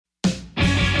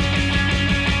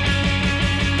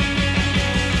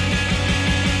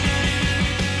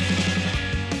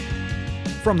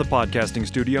From the podcasting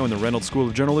studio in the Reynolds School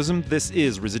of Journalism, this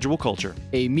is Residual Culture.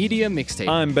 A media mixtape.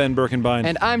 I'm Ben Birkenbein.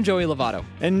 And I'm Joey Lovato.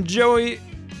 And Joey,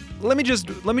 let me just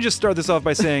start this off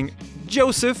by saying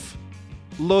Joseph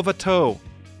Lovato.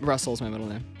 Russell's my middle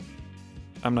name.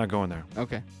 I'm not going there.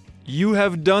 Okay. You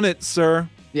have done it, sir.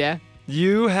 Yeah?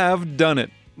 You have done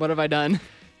it. What have I done?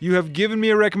 You have given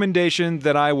me a recommendation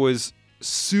that I was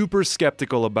super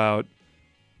skeptical about,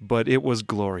 but it was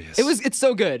glorious. It's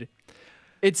so good.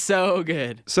 It's so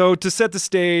good. So to set the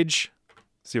stage,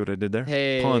 see what I did there?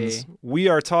 Hey. Puns. We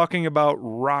are talking about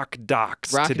rock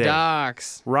docs Rock today.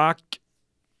 docs. Rock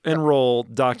and roll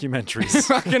documentaries.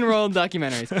 Rock and roll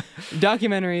documentaries.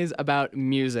 Documentaries about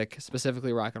music,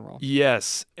 specifically rock and roll.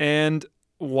 Yes. And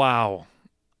wow.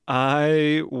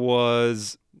 I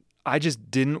just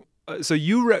didn't. So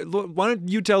why don't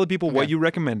you tell the people what you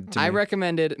recommended to me? I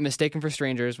recommended Mistaken for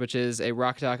Strangers, which is a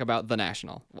rock doc about The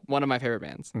National, one of my favorite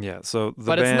bands. Yeah, so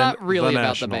But it's not really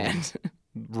about the band.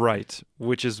 Right,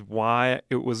 which is why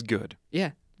it was good.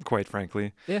 Yeah. Quite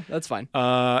frankly. Yeah, that's fine.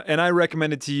 And I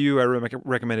recommended to you,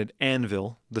 recommended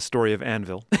Anvil, the story of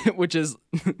Anvil. Which is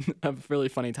a really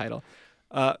funny title.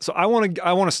 So I want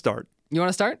to start. You want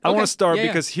to start? I want to start Yeah,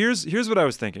 because here's what I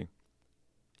was thinking.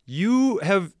 You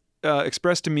have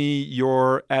expressed to me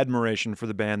your admiration for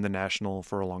the band The National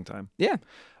for a long time. Yeah.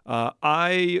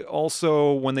 I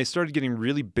also, when they started getting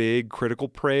really big critical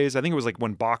praise, I think it was like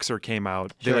when Boxer came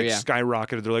out, they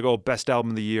skyrocketed. They're like, oh, best album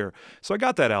of the year. So I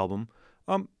got that album.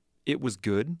 It was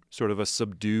good, sort of a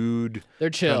subdued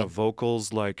They're chill. kind of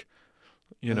vocals, like,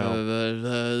 you know,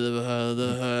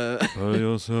 pay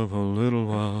yourself a little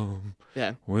while.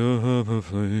 Yeah. We'll have a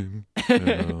flame in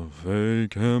a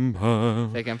fake empire.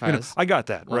 Fake Empire You know, is I got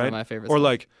that, one right? of my favorites. Or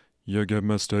like, you get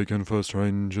mistaken for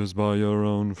strangers by your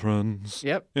own friends.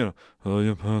 Yep. You know, oh,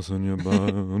 you're passing you by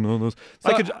and all those.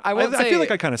 So I feel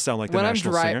like I kind of sound like the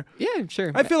National singer. Yeah,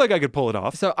 sure. I feel like I could pull it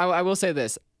off. So I will say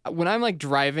this. When I'm like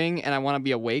driving and I want to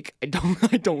be awake, I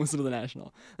don't listen to The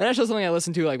National. The National is something I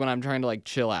listen to like when I'm trying to like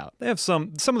chill out. They have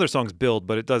some of their songs build,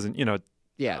 but it doesn't, you know.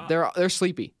 Yeah, they're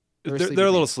sleepy. They're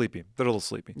a little sleepy. They're a little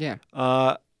sleepy. Yeah.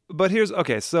 But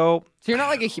so you're not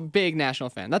like a big National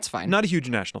fan. That's fine. not a huge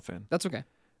National fan. That's okay.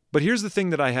 But here's the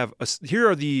thing that I have. Here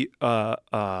are the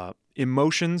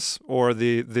emotions or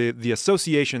the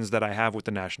associations that I have with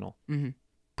the National. Mm-hmm.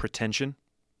 Pretension.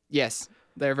 Yes,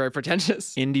 they're very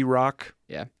pretentious. Indie rock.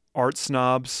 Yeah. Art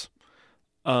snobs.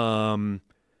 Full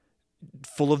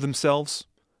of themselves.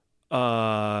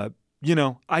 You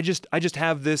know, I just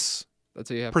have this That's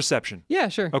what you have. perception. Yeah,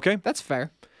 sure. Okay. That's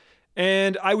fair.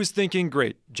 And I was thinking,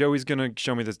 great, Joey's going to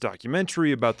show me this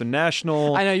documentary about the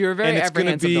National. I know you were very and it's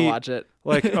gonna apprehensive to watch it.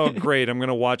 Like, oh, great, I'm going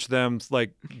to watch them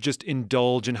like just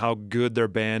indulge in how good their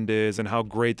band is and how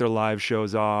great their live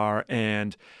shows are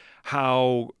and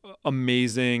how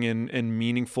amazing and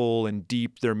meaningful and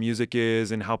deep their music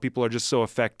is and how people are just so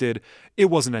affected. It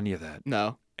wasn't any of that.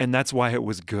 No. And that's why it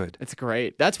was good. It's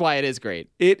great. That's why it is great.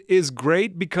 It is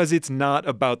great because it's not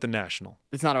about the National.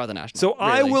 It's not about the National. So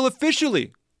I really. will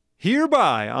officially,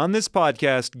 hereby on this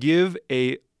podcast, give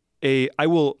I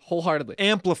will wholeheartedly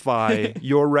amplify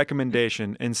your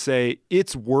recommendation and say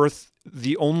it's worth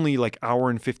the only like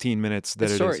hour and 15 minutes that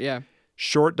It's it short, is. yeah.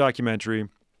 Short documentary.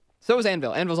 So was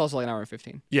Anvil. Anvil's also like an hour and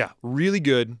 15. Yeah, really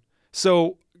good.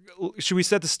 So should we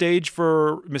set the stage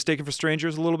for Mistaken for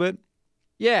Strangers a little bit?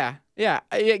 Yeah. Set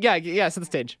the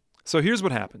stage. So here's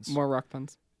what happens. More rock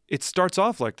puns. It starts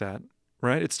off like that,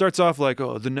 right? It starts off like,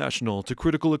 oh, the National to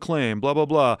critical acclaim, blah, blah,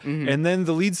 blah. Mm-hmm. And then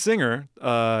the lead singer,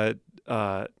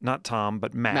 not Tom,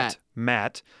 but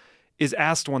Matt, is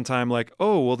asked one time like,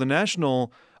 oh, well, the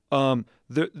National,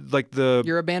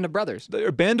 You're a band of brothers. They're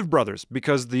a band of brothers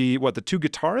because the two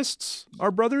guitarists are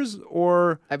brothers,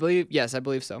 or I believe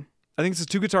so. I think it's the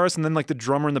two guitarists and then like the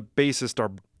drummer and the bassist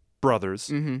are brothers.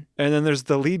 Mm-hmm. And then there's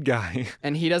the lead guy.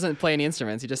 And he doesn't play any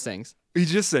instruments. He just sings. He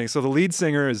just sings. So the lead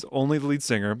singer is only the lead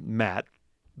singer, Matt.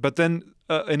 But then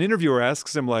an interviewer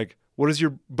asks him like,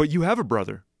 but you have a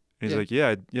brother. And he's like,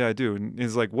 yeah, I do. And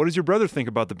he's like, what does your brother think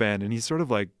about the band? And he sort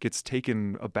of like gets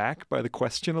taken aback by the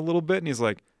question a little bit. And he's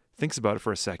like, thinks about it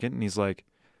for a second. And he's like,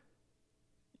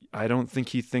 I don't think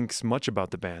he thinks much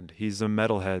about the band. He's a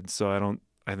metalhead. So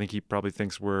I think he probably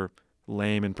thinks we're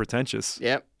lame and pretentious.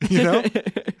 Yep. You know?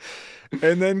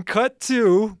 And then cut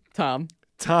to Tom,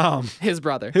 his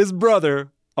brother,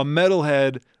 a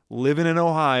metalhead living in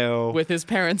Ohio. with his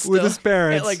parents still, With his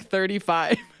parents. at like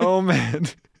 35. Oh, man.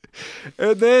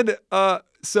 And then,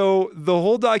 so the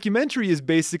whole documentary is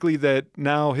basically that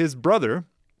now his brother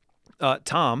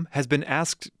Tom has been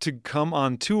asked to come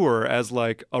on tour as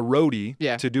like a roadie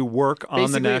to do work on the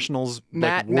Basically, Nationals.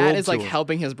 Matt is like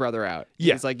helping his brother out.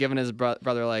 Yeah. He's like giving his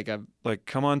brother like a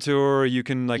come on tour. You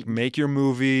can like make a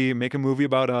movie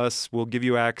about us. We'll give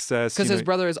you access. Because his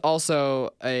brother is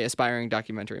also a aspiring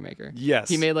documentary maker. Yes.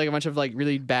 He made like a bunch of like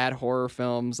really bad horror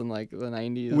films in like the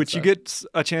 90s. Which you get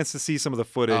a chance to see some of the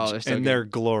footage, and they're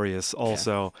glorious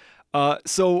also.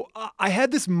 So I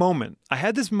had this moment.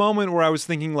 Where I was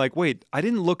thinking like, wait, I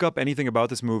didn't look up anything about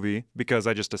this movie because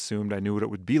I just assumed I knew what it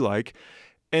would be like.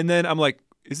 And then I'm like,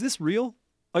 is this real?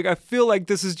 Like, I feel like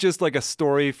this is just like a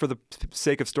story for the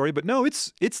sake of story, but no,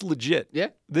 it's legit. Yeah.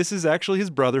 This is actually his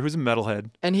brother who's a metalhead.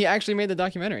 And he actually made the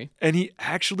documentary. And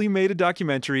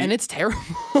it's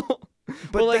terrible.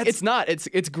 But like it's not.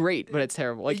 It's great, but it's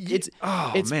terrible. Like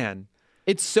man.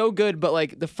 It's so good, but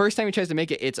like the first time he tries to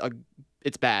make it,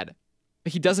 it's bad.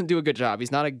 He doesn't do a good job.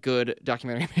 He's not a good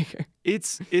documentary maker.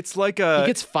 It's like he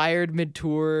gets fired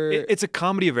mid-tour. It's a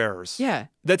comedy of errors. Yeah.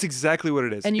 That's exactly what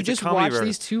it is. And you it's just watch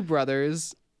these two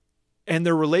brothers. And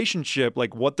their relationship,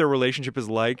 like what their relationship is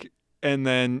like. And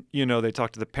then, they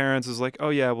talk to the parents. It's like, oh,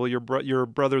 yeah, well, your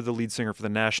brother, the lead singer for the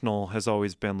National, has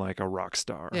always been like a rock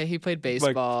star. Yeah, he played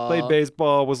baseball.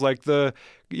 Was like the,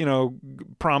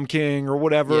 prom king or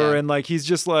whatever. Yeah. And like, he's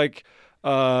just like,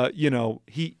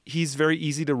 he's very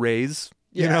easy to raise.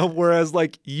 Yeah. Whereas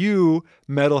like you,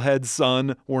 metalhead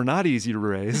son, were not easy to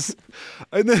raise.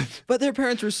 And then, but their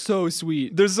parents were so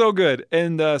sweet. They're so good.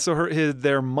 And so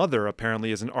their mother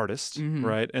apparently is an artist,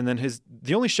 right? And then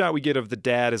the only shot we get of the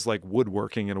dad is like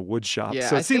woodworking in a wood shop. Yeah,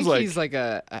 so it seems like he's like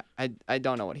I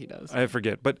don't know what he does. I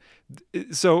forget, but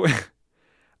so.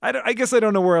 I guess I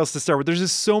don't know where else to start with. There's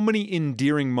just so many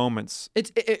endearing moments.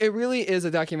 It really is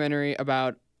a documentary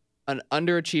about an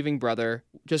underachieving brother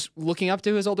just looking up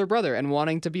to his older brother and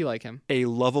wanting to be like him. A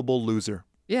lovable loser.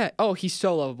 Yeah. Oh, he's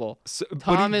so lovable.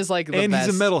 Tom is like the best. And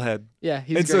he's a metalhead. Yeah,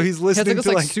 he's and great. So he's listening he has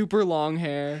to like super long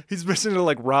hair. He's listening to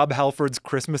like Rob Halford's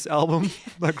Christmas album,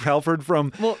 like Halford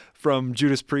from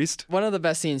Judas Priest. One of the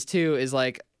best scenes too is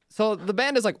like, so the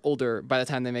band is like older by the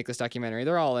time they make this documentary.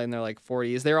 They're all in their like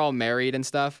 40s. They're all married and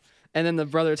stuff. And then the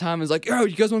brother Tom is like, yo,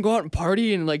 you guys want to go out and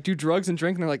party and like do drugs and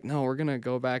drink? And they're like, no, we're going to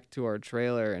go back to our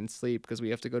trailer and sleep because we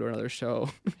have to go to another show.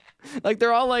 Like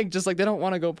they're all like, just like they don't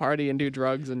want to go party and do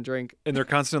drugs and drink. And they're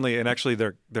constantly, and actually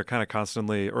they're kind of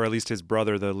constantly, or at least his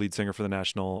brother, the lead singer for the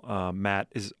National, Matt,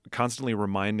 is constantly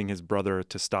reminding his brother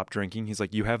to stop drinking. He's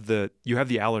like, you have the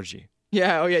allergy.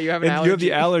 Yeah. Oh, yeah. You have an allergy. You have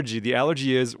the allergy. The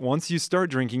allergy is once you start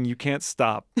drinking, you can't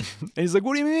stop. And he's like,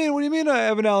 what do you mean? What do you mean I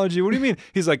have an allergy? What do you mean?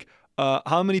 He's like,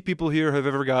 how many people here have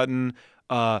ever gotten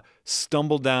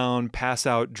stumble down, pass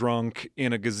out drunk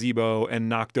in a gazebo and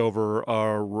knocked over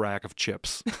a rack of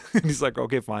chips? And he's like,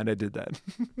 okay, fine, I did that.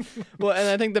 Well, and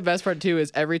I think the best part too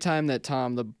is every time that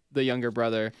Tom, the younger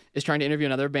brother, is trying to interview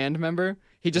another band member,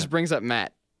 he just brings up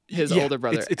Matt, his older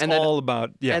brother. It's all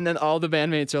about, And then all the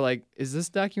bandmates are like, is this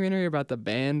documentary about the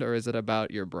band or is it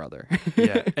about your brother?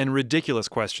 Yeah, and ridiculous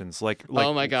questions. Like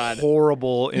oh my God.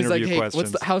 Horrible interview He's like, hey,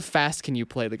 questions. How fast can you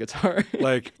play the guitar?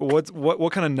 Like,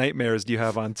 what kind of nightmares do you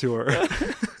have on tour?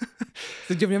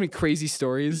 So, do you have any crazy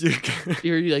stories?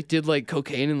 you like did like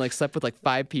cocaine and like slept with like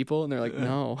 5 people? And they're like,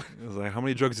 no. It was like, how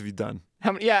many drugs have you done?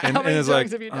 How many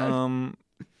drugs have you done?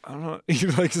 I don't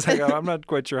know. I'm not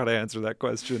quite sure how to answer that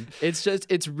question.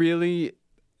 It really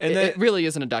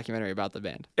isn't a documentary about the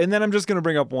band. And then I'm just going to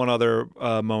bring up one other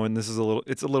moment. It's a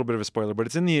little bit of a spoiler, but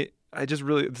it's in the, this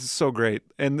is so great.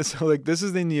 And this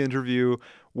is in the interview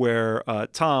where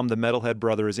Tom, the metalhead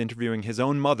brother, is interviewing his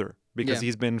own mother because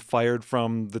he's been fired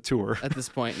from the tour. At this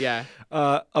point, yeah.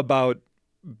 About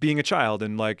being a child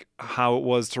and like how it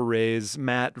was to raise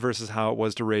Matt versus how it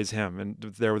was to raise him, and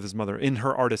there with his mother in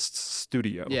her artist's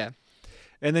studio. Yeah.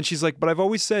 And then she's like, but I've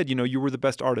always said, you were the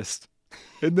best artist.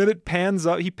 And then it pans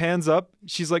up. He pans up.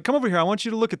 She's like, come over here. I want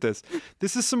you to look at this.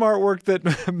 This is some artwork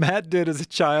that Matt did as a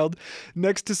child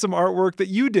next to some artwork that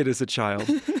you did as a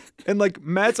child. And like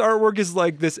Matt's artwork is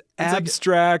like this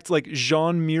abstract, like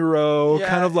Jean Miro,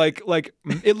 kind of like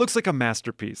it looks like a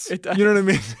masterpiece. It does. You know what I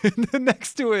mean? And then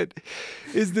next to it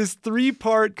is this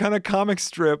 3-part kind of comic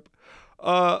strip.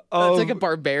 It's like a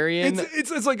barbarian.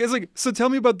 It's like, so tell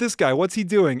me about this guy. What's he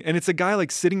doing? And it's a guy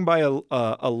like sitting by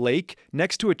a lake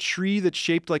next to a tree that's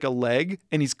shaped like a leg,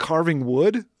 and he's carving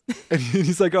wood. And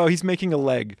he's like, oh, he's making a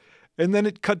leg. And then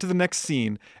it cut to the next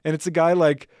scene, and it's a guy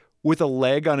like with a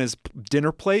leg on his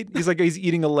dinner plate. He's like, he's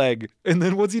eating a leg. And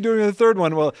then what's he doing in the third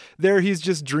one? Well, there he's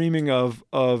just dreaming of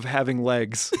having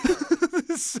legs.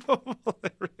 It's so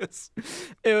hilarious.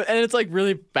 And it's like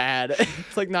really bad.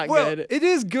 It's like not good. It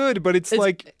is good, but it's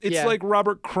like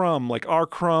Robert Crumb, like R.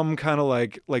 Crumb, kind of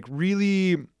like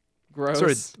really gross.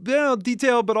 sort of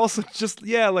detailed, but also just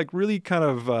like really kind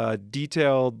of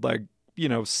detailed, like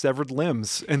severed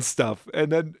limbs and stuff.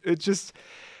 And then it just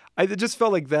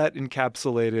felt like that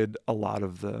encapsulated a lot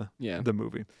of the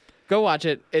movie. Go watch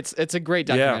it. It's a great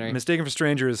documentary. Yeah, Mistaken for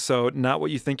Strangers, so not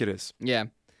what you think it is. Yeah,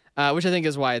 which I think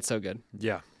is why it's so good.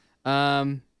 Yeah.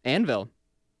 Anvil.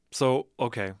 So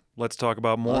okay, let's talk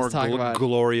about more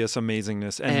glorious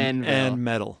amazingness and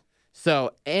metal.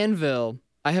 So Anvil,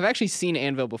 I have actually seen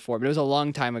Anvil before, but it was a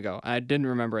long time ago. I didn't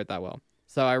remember it that well.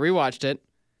 So I rewatched it,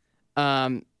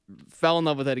 fell in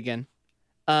love with it again.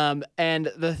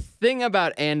 And the thing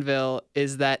about Anvil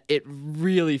is that it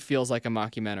really feels like a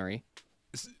mockumentary.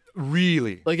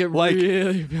 Really?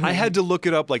 Really feels I had to look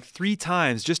it up like 3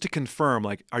 times just to confirm,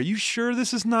 like, are you sure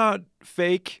this is not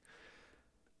fake?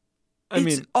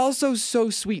 It's also so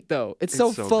sweet though. It's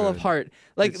so full of heart.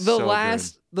 Like it's the so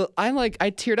last, I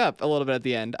teared up a little bit at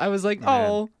the end. I was like,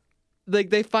 oh, like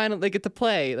they finally get to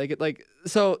play.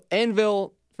 So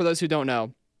Anvil, for those who don't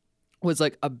know, was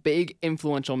like a big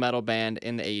influential metal band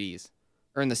in the 80s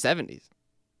or in the 70s.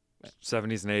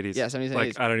 70s and 80s. Yeah, 70s and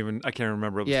like, 80s. I can't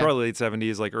remember. It was probably late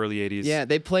 70s, like early 80s. Yeah,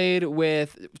 they played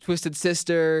with Twisted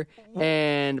Sister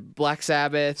and Black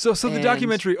Sabbath. So the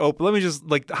documentary open. Let me just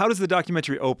how does the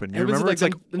documentary open? You remember? It's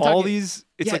like all these.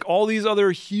 It's like all these other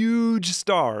huge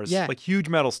stars, like huge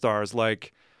metal stars,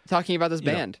 like talking about this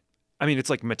band. I mean,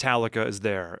 it's like Metallica is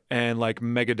there, and like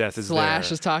Megadeth is there.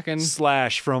 Slash is talking.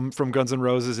 Slash from Guns N'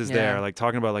 Roses is there, like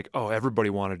talking about like, oh, everybody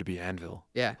wanted to be Anvil.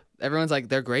 Yeah, everyone's like,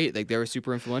 they're great. Like they were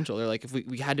super influential. They're like, if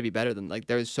we had to be better than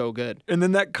they're so good. And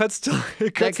then that cuts to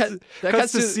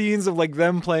scenes of like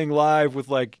them playing live with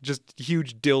like just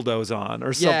huge dildos on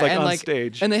or something on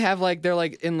stage. And they have they're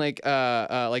like in like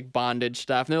bondage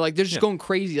stuff. And they're just going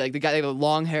crazy. Like they have a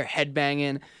long hair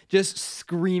headbanging, just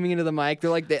screaming into the mic.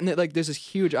 They're like there's this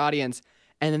huge audience.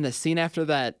 And then the scene after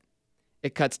that,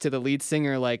 it cuts to the lead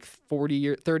singer 30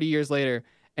 years later,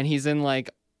 and he's in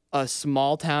like a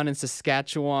small town in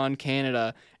Saskatchewan,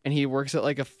 Canada, and he works at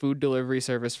like a food delivery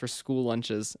service for school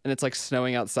lunches, and it's like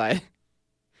snowing outside.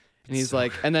 And he's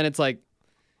and then it's like,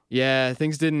 yeah,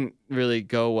 things didn't really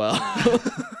go well.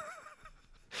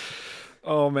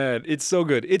 Oh man, it's so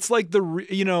good. It's like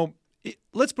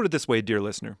let's put it this way, dear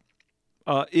listener.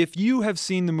 If you have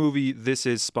seen the movie This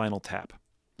Is Spinal Tap.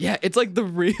 Yeah, it's like the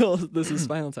real This Is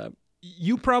Spinal Tap.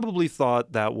 You probably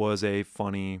thought that was a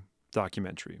funny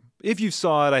documentary. If you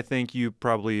saw it, I think you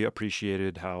probably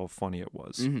appreciated how funny it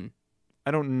was. Mm-hmm.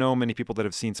 I don't know many people that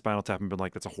have seen Spinal Tap and been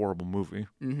like, that's a horrible movie.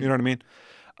 Mm-hmm. You know what I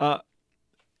mean?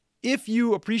 If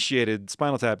you appreciated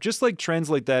Spinal Tap, just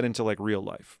translate that into real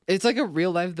life. It's like a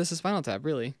real life This Is Spinal Tap,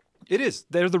 really. It is.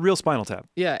 They're the real Spinal Tap.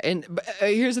 Yeah, and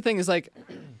here's the thing is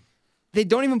they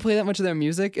don't even play that much of their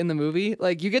music in the movie.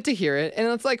 Like you get to hear it, and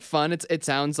it's fun. It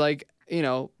sounds like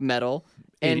metal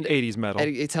and 80s metal.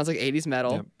 It sounds like 80s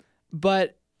metal, yep.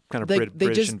 But kind of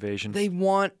British invasion. They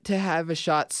want to have a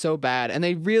shot so bad, and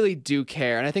they really do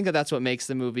care. And I think that's what makes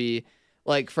the movie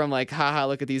from haha,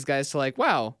 look at these guys to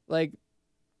wow, they've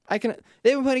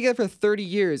been playing together for 30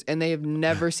 years, and they have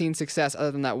never seen success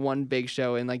other than that one big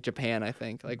show in Japan. I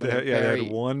think they had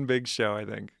one big show. I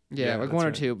think one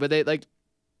or two, but they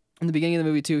in the beginning of the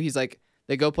movie too, he's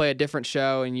they go play a different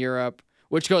show in Europe,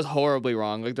 which goes horribly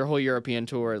wrong. Their whole European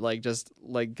tour just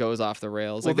goes off the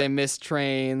rails. Well, they miss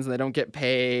trains and they don't get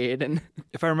paid. And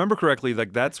if I remember correctly,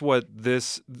 that's what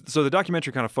this. So the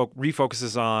documentary kind of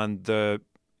refocuses on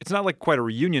it's not quite a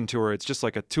reunion tour. It's just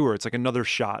a tour. It's another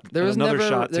shot. There was another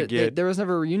shot to get. There was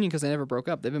never a reunion because they never broke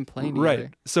up. They've been playing together.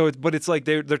 Right. So, but it's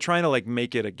they're trying to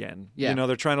make it again. Yeah.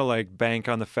 They're trying to bank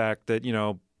on the fact that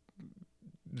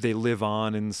they live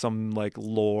on in some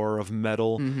lore of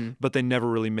metal, mm-hmm. but they never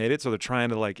really made it. So they're trying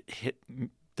to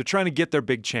they're trying to get their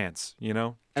big chance,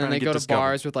 And they go to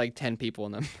bars with 10 people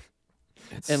in them,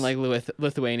 in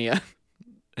Lithuania.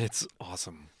 It's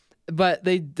awesome. But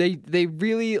they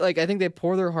really I think they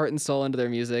pour their heart and soul into their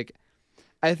music.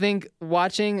 I think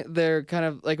watching their kind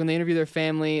of when they interview their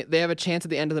family, they have a chance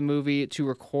at the end of the movie to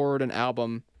record an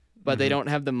album. But they don't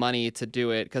have the money to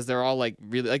do it because they're all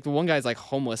really the one guy's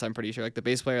homeless. I'm pretty sure the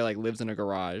bass player lives in a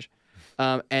garage,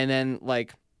 and then the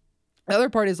other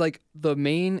part is the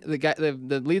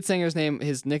lead singer's name.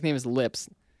 His nickname is Lips.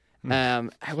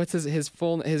 What's his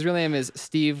real name is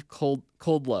Steve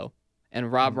Coldlow,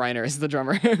 and Rob Reiner is the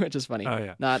drummer, which is funny. Oh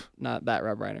yeah, not that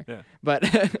Rob Reiner. Yeah,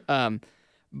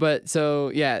 but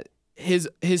so yeah, his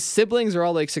siblings are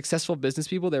all successful business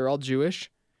people. They're all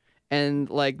Jewish. And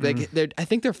I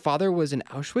think their father was in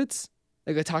Auschwitz.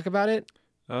 They talk about it.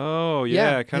 Oh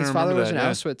yeah, I kind of remember that. His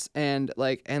father was in Auschwitz, and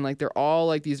they're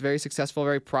all these very successful,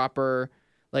 very proper,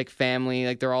 like family,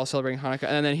 like they're all celebrating Hanukkah,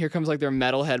 and then here comes like their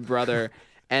metalhead brother,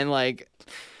 and like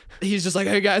he's just like,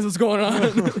 hey guys, what's going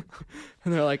on?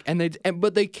 And they're like,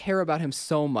 but they care about him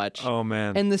so much. Oh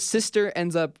man. And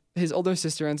his older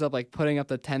sister ends up like putting up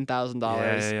the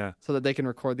 $10,000 Yeah. so that they can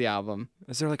record the album.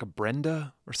 Is there like a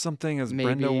Brenda or something? Is Maybe.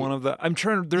 Brenda one of the? I'm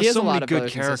trying. He There's has so a lot many of good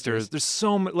brothers and sisters. characters. There's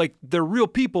so many, like they're real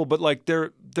people, but like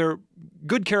they're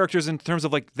good characters in terms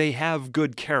of like they have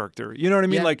good character. You know what I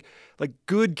mean? Yeah. Like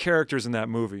good characters in that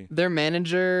movie. Their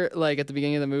manager, like at the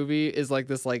beginning of the movie, is like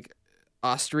this like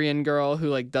Austrian girl who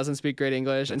like doesn't speak great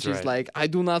English, and That's she's right. like, I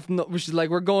do not know. She's like,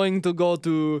 we're going to go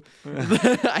to.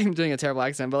 I'm doing a terrible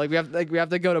accent, but like we have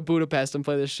to go to Budapest and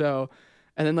play this show,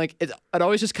 and then like it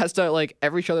always just cuts to like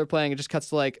every show they're playing. It just cuts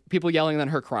to like people yelling and then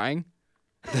her crying.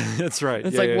 That's right.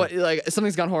 It's Yeah, like yeah. what like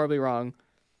something's gone horribly wrong,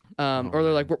 or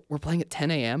they're like we're playing at 10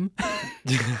 a.m.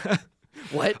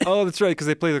 What? Oh, that's right, because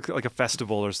they play like a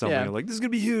festival or something. Yeah. They're like, this is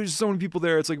gonna be huge. So many people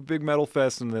there. It's like a big metal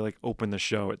fest, and they like open the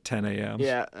show at 10 a.m.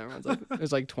 Yeah, everyone's like,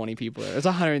 there's like 20 people there. There's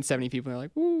 170 people. And they're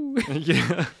like, woo.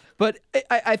 Yeah. But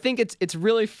I think it's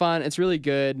really fun. It's really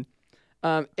good.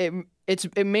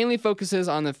 It mainly focuses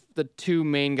on the two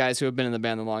main guys who have been in the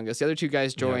band the longest. The other two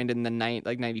guys joined in the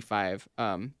 95.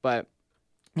 But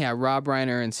yeah, Rob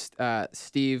Reiner and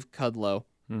Steve Kudlow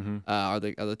are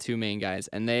the two main guys,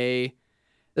 and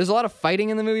there's a lot of fighting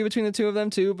in the movie between the two of them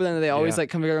too. But then they always Yeah. like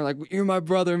come together and like, you're my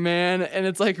brother, man, and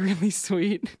it's like really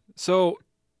sweet. So,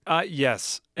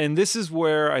 yes, and this is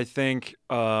where I think.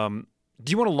 Do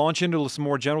you want to launch into some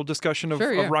more general discussion of,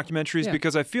 Sure, yeah. of rockumentaries? Yeah.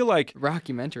 Because I feel like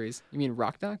Rockumentaries. You mean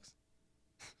rock docs?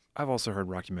 I've also heard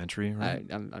rockumentary, right?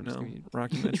 I'm just No, gonna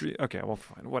rockumentary. Okay, well,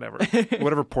 fine, whatever,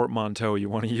 whatever portmanteau you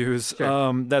want to use.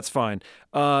 Sure. That's fine.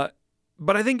 But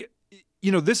I think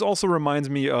this also reminds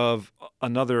me of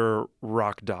another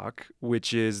rock doc,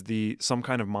 which is the Some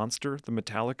Kind of Monster, the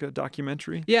Metallica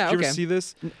documentary. Yeah, Did you okay. ever see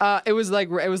this? It was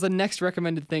the next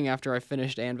recommended thing after I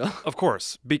finished Anvil. Of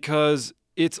course, because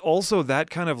it's also that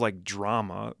kind of like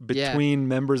drama between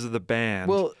members of the band.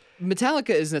 Well, Metallica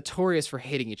is notorious for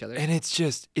hating each other. And it's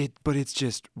just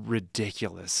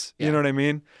ridiculous. Yeah. You know what I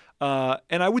mean?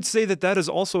 And I would say that is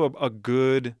also a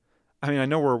good. I mean, I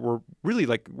know we're really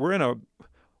like we're in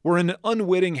an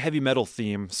unwitting heavy metal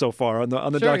theme so far on the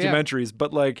Sure, yeah. documentaries,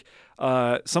 but like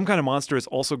Some Kind of Monster is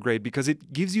also great because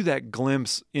it gives you that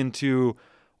glimpse into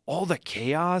all the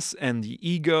chaos and the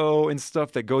ego and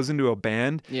stuff that goes into a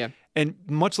band. Yeah. And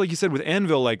much like you said with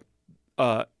Anvil, like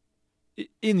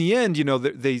in the end, They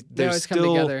they're always come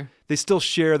still together. they still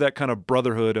share that kind of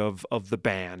brotherhood of the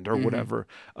band or whatever.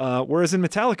 Whereas in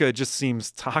Metallica, it just seems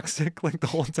toxic like the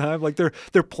whole time. Like they're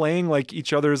playing like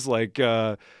each other's like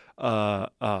therapists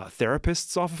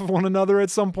off of one another at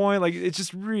some point. Like it's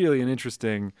just really an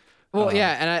interesting. Well,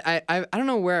 yeah, and I don't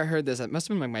know where I heard this. It must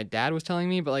have been like my dad was telling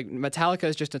me, but like Metallica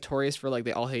is just notorious for like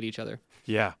they all hate each other.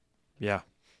 Yeah.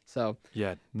 So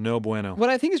No bueno. what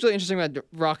I think is really interesting about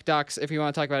rock docs, if you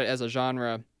want to talk about it as a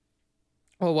genre,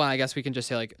 well, one, I guess we can just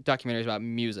say like documentaries about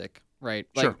music, right?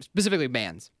 Like Sure. specifically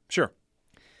bands. Sure.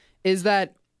 Is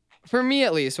that for me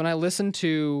at least, when I listen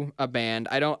to a band,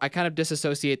 I kind of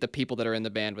disassociate the people that are in the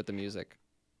band with the music.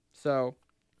 So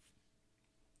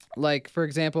like for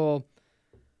example,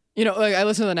 like I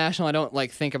listen to the National, I don't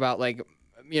like think about like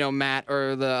Matt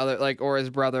or the other like or his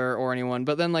brother or anyone,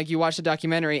 but then like you watch the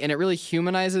documentary and it really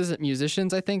humanizes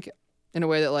musicians, I think, in a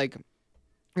way that like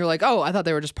you're like, oh, I thought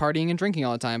they were just partying and drinking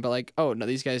all the time, but like, oh no,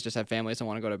 these guys just have families and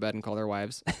want to go to bed and call their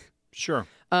wives. Sure.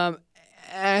 And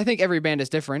I think every band is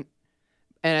different.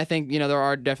 And I think, there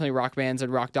are definitely rock bands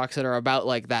and rock docs that are about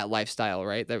like that lifestyle,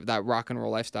 right? That rock and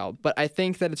roll lifestyle. But I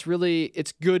think that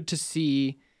it's good to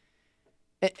see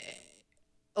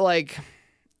like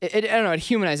I don't know, it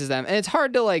humanizes them. And it's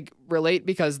hard to like relate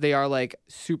because they are like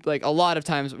like a lot of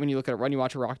times when you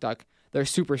watch a rock doc, they're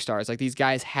superstars. Like these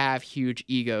guys have huge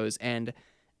egos and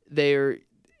they're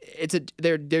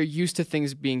used to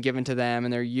things being given to them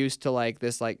and they're used to like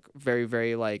this like very,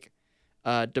 very like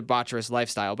debaucherous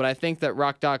lifestyle. But I think that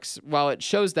rock docs, while it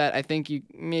shows that, I think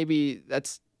maybe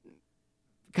that's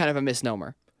kind of a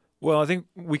misnomer. Well, I think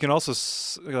we can also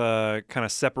kind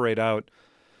of separate out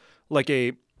like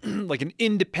like an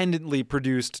independently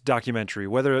produced documentary,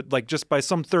 whether like just by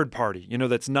some third party,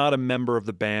 that's not a member of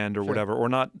the band or whatever, or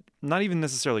not even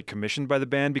necessarily commissioned by the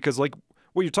band, because like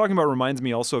what you're talking about reminds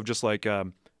me also of just like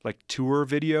tour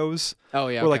videos. Oh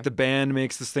yeah. Where like the band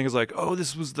makes this thing is like, oh,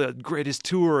 this was the greatest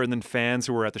tour, and then fans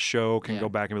who were at the show can go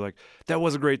back and be like, that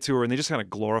was a great tour, and they just kind of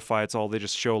glorify it all. They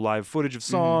just show live footage of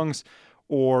songs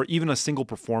or even a single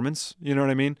performance. You know what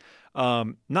I mean?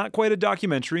 Not quite a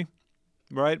documentary.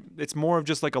 Right? It's more of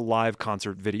just like a live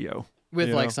concert video. with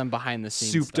you like know? some behind the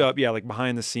scenes Souped stuff. up, yeah, like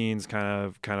behind the scenes kind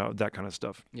of that kind of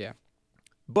stuff. Yeah.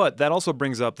 But that also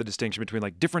brings up the distinction between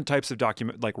like different types of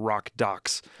like rock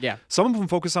docs. Yeah. Some of them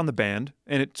focus on the band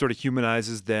and it sort of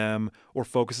humanizes them or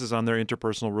focuses on their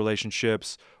interpersonal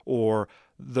relationships or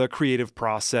the creative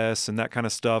process and that kind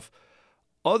of stuff.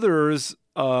 Others,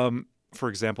 for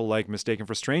example, like Mistaken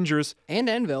for Strangers And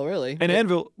Anvil, really. and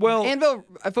Anvil, well, Anvil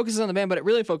focuses on the band, but it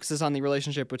really focuses on the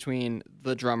relationship between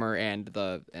the drummer and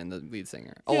the lead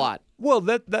singer a lot. well,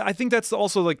 that I think that's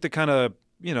also like the kind of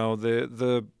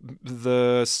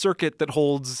the circuit that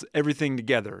holds everything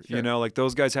together. Sure. You know, like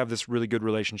those guys have this really good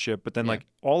relationship, but then Yeah. like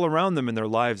all around them in their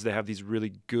lives, they have these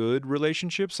really good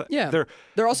relationships. Yeah.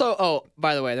 They're also, oh,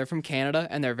 by the way, they're from Canada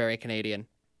and they're very Canadian.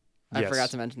 I Yes. forgot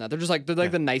to mention that. They're just like, they're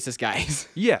like the nicest guys.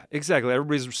 Yeah, exactly.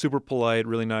 Everybody's super polite,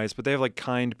 really nice, but they have like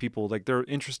kind people. Like they're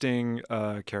interesting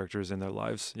characters in their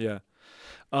lives. Yeah.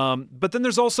 But then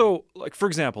there's also like, for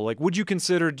example, like, would you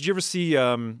consider? Did you ever see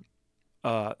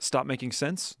Stop Making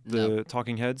Sense? The No.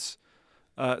 Talking Heads.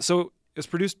 So it's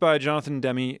produced by Jonathan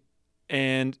Demme,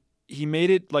 and he made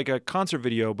it like a concert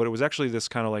video, but it was actually this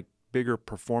kind of like bigger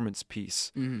performance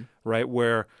piece, right?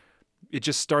 Where it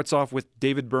just starts off with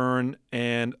David Byrne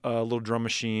and a little drum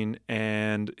machine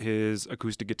and his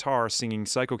acoustic guitar singing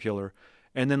Psycho Killer.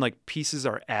 And then like pieces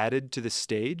are added to the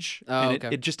stage. Oh, and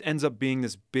okay. it just ends up being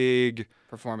this big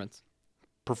Performance.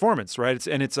 performance, right?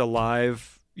 It's a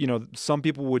live, some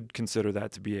people would consider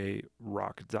that to be a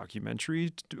rock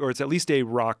documentary, or it's at least a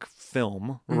rock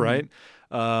film, right?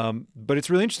 But it's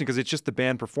really interesting because it's just the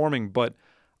band performing. But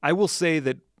I will say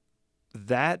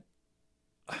that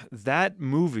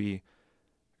movie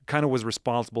kind of was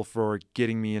responsible for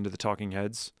getting me into the Talking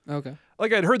Heads. Okay.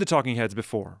 Like I'd heard the Talking Heads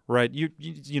before, right?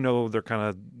 You know they're kind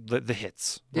of the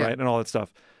hits, Yeah. right, and all that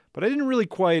stuff. But I didn't really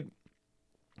quite.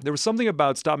 There was something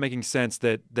about Stop Making Sense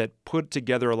that put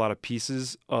together a lot of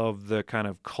pieces of the kind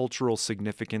of cultural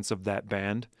significance of that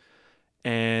band,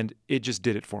 and it just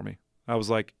did it for me. I was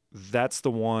like, that's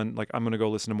the one. Like I'm gonna go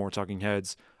listen to more Talking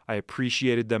Heads. I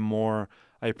appreciated them more.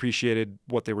 I appreciated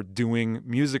what they were doing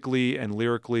musically and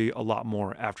lyrically a lot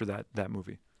more after that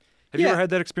movie. Have you Yeah. ever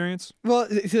had that experience? Well,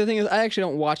 see, the thing is, I actually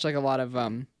don't watch like a lot of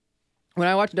when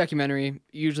I watch a documentary,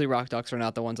 usually rock docs are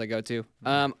not the ones I go to.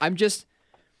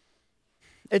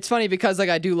 It's funny because like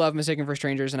I do love Mistaken for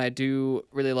Strangers and I do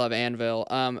really love Anvil.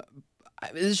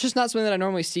 It's just not something that I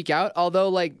normally seek out. Although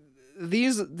like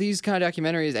these kind of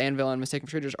documentaries, Anvil and Mistaken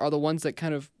for Strangers, are the ones that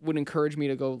kind of would encourage me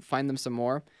to go find them some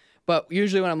more. But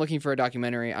usually when I'm looking for a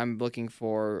documentary, I'm looking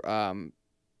for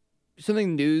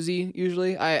something newsy.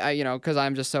 Usually, I because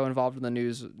I'm just so involved in the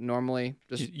news normally.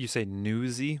 Just You say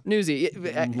newsy, newsy.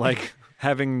 like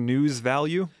having news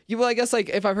value. Well, I guess like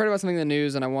if I've heard about something in the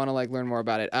news and I want to like learn more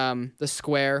about it, the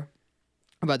Square,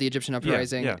 about the Egyptian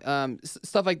uprising, yeah.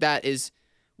 Stuff like that is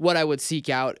what I would seek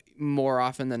out more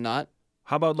often than not.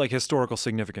 How about like historical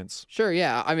significance? Sure,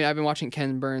 yeah. I mean, I've been watching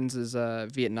Ken Burns'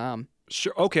 Vietnam.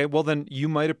 Sure. Okay. Well, then you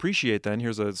might appreciate. Then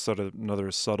here's a sort of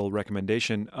another subtle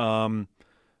recommendation. Oh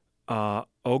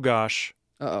gosh.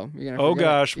 You're gonna. Oh forget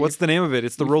gosh. it. What's the name of it?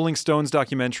 It's the Rolling Stones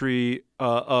documentary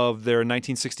of their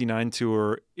 1969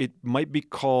 tour. It might be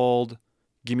called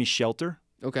 "Gimme Shelter."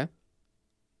 Okay.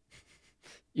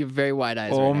 You have very wide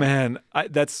eyes. Oh right now. man,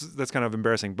 that's kind of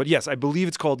embarrassing. But yes, I believe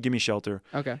it's called "Gimme Shelter."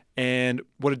 Okay. And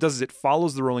what it does is it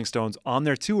follows the Rolling Stones on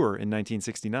their tour in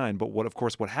 1969. But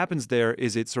what happens there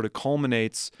is it sort of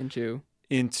culminates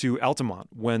into Altamont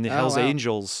when the Hells wow.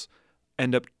 Angels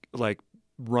end up like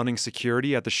running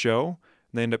security at the show.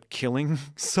 They end up killing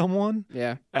someone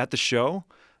Yeah. at the show,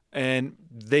 and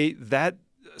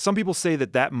some people say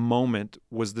that moment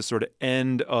was the sort of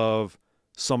end of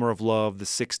Summer of Love, the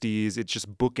 60s. It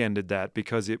just bookended that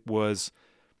because it was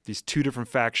these two different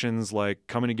factions like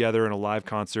coming together in a live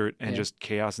concert and just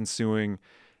chaos ensuing,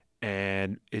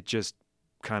 and it just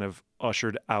kind of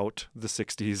ushered out the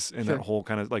 60s and Sure. that whole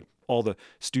kind of like all the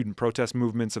student protest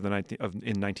movements in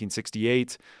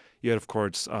 1968. You had, of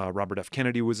course, Robert F.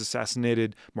 Kennedy was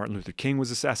assassinated. Martin Luther King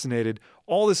was assassinated.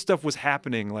 All this stuff was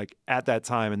happening like at that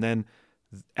time, and then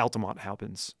Altamont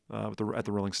happens at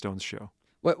the Rolling Stones show.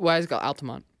 Why is it called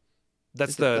Altamont?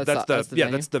 That's venue?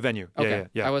 the venue. Okay.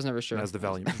 Yeah. I was never sure. That's the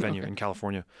venue in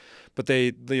California. But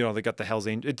they got the Hells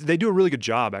Angels. They do a really good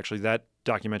job, actually. That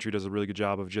documentary does a really good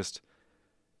job of just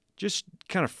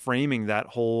kind of framing that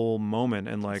whole moment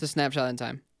and like It's a snapshot in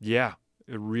time. yeah,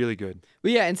 really good.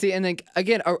 Well, yeah, and see, and like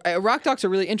again, rock docs are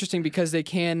really interesting because they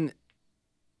can.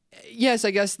 Yes,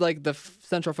 I guess like the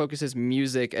central focus is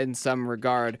music in some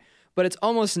regard, but it's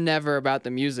almost never about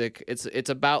the music. It's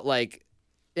about like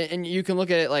and you can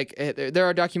look at it like there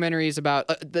are documentaries about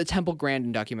the Temple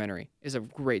Grandin documentary is a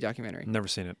great documentary. Never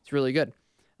seen it. It's really good.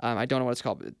 I don't know what it's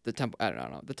called. The Temple. I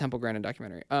don't know the Temple Grandin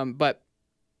documentary. But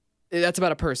that's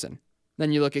about a person.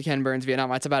 Then you look at Ken Burns' Vietnam.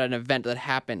 That's about an event that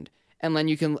happened. And then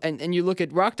you can and you look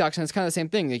at rock docs, and it's kind of the same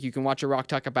thing. Like you can watch a rock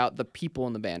doc about the people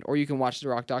in the band, or you can watch the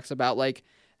rock docs about like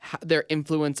their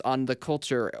influence on the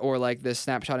culture, or like this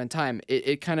snapshot in time.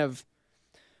 It kind of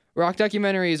rock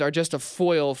documentaries are just a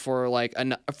foil for like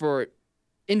for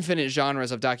infinite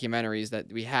genres of documentaries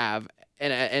that we have,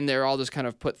 and they're all just kind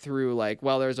of put through like,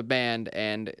 well, there's a band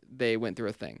and they went through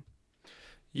a thing.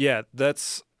 Yeah,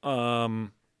 that's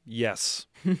yes.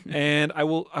 And I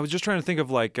was just trying to think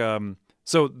of like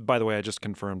so by the way, I just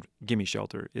confirmed Gimme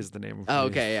Shelter is the name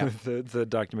of the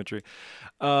documentary.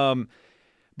 But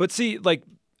see, like,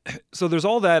 so there's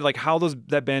all that, like how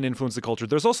that band influenced the culture.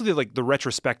 There's also the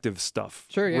retrospective stuff.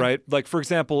 Sure, yeah. Right? Like, for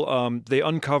example, they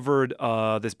uncovered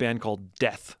this band called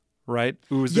Death, right?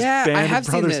 It was this band I have of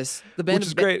brothers, seen this. The band which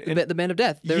is great. The Band of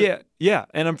Death. Yeah.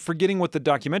 And I'm forgetting what the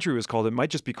documentary was called. It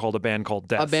might just be called A Band Called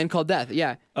Death. A Band Called Death,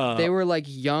 yeah. They were like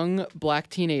young black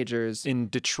teenagers in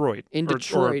Detroit. In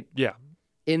Detroit. Yeah.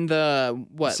 In the,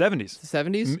 what? 70s.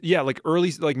 70s? Yeah, like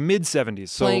mid 70s.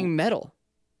 So playing metal.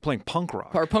 Playing punk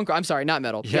rock. Or punk rock. I'm sorry, not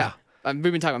metal. Yeah. We've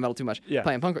been talking about metal too much. Yeah.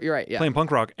 Playing punk rock. You're right. Yeah. Playing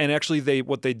punk rock. And actually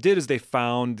what they did is they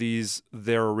found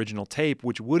their original tape,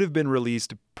 which would have been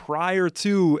released prior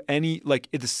to at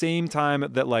the same time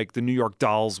that like the New York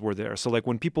Dolls were there. So like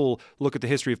when people look at the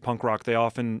history of punk rock, they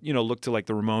often, look to like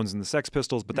the Ramones and the Sex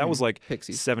Pistols, but that was like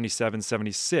Pixies. 77,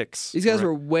 76. These guys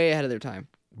were way ahead of their time.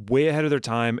 Way ahead of their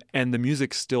time, and the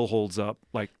music still holds up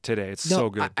like today. It's so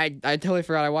good. I totally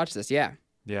forgot I watched this. Yeah.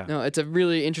 Yeah. No, it's a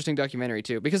really interesting documentary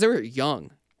too, because they were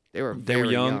young. They were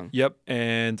young. Yep.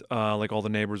 And like all the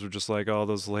neighbors were just like, oh,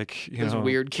 those like those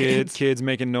weird kids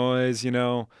making noise,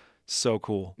 so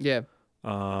cool. Yeah.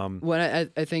 Well,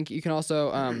 I think you can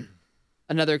also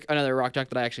another rock doc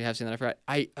that I actually have seen that I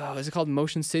forgot. Is it called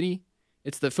Motion City?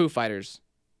 It's the Foo Fighters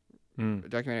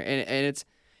documentary, and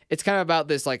it's kind of about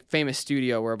this like famous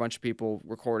studio where a bunch of people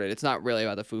recorded. It's not really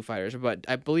about the Foo Fighters, but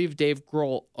I believe Dave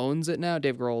Grohl owns it now.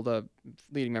 Dave Grohl, the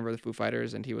leading member of the Foo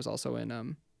Fighters, and he was also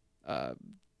in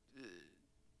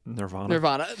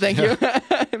Nirvana. Thank you.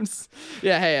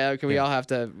 Yeah. Hey, we all have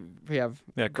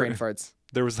brain farts.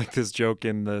 There was like this joke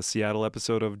in the Seattle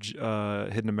episode of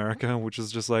Hidden America, which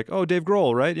is just like, oh, Dave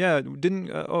Grohl, right? Yeah,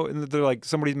 and they're like,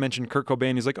 somebody mentioned Kurt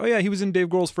Cobain. He's like, oh yeah, he was in Dave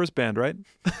Grohl's first band, right?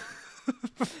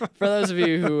 For those of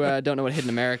you who don't know what Hidden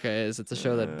America is, it's a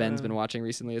show that Ben's been watching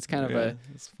recently. It's kind of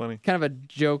it's funny, kind of a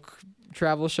joke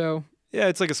travel show. Yeah,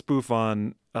 it's like a spoof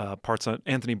on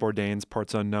Anthony Bourdain's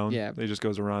Parts Unknown. Yeah, he just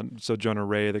goes around. So Jonah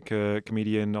Ray, the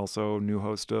comedian, also new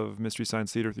host of Mystery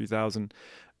Science Theater 3000.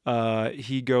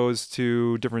 He goes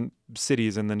to different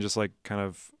cities and then just like kind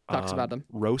of talks about them,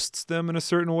 roasts them in a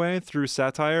certain way through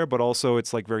satire, but also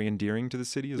it's like very endearing to the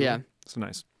city as well. It's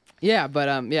nice. Yeah,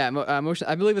 but Motion.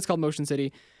 I believe it's called Motion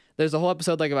City. There's a whole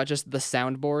episode like about just the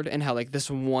soundboard and how like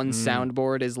this one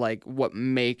soundboard is like what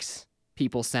makes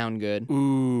people sound good.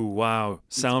 Ooh, wow.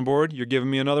 Soundboard, you're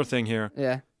giving me another thing here.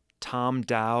 Yeah. Tom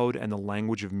Dowd and the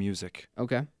Language of Music.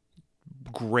 Okay.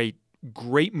 Great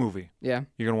movie. Yeah.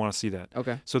 You're going to want to see that.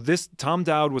 Okay. So Tom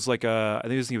Dowd was like I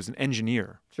think he was an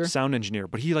engineer, sound engineer,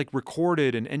 but he like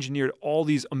recorded and engineered all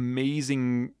these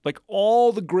amazing, like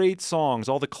all the great songs,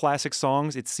 all the classic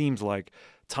songs. It seems like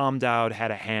Tom Dowd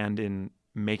had a hand in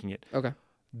making it. Okay.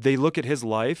 They look at his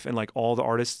life and like all the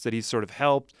artists that he's sort of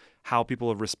helped, how people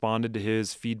have responded to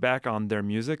his feedback on their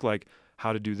music, like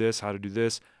how to do this, how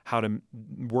to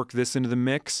work this into the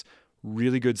mix.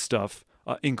 Really good stuff.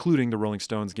 Including the Rolling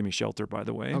Stones' "Gimme Shelter," by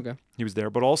the way. Okay. He was there,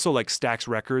 but also like Stax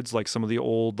Records, like some of the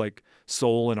old like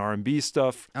soul and R&B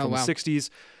stuff from the '60s.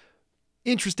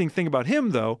 Interesting thing about him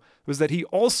though was that he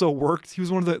also worked. He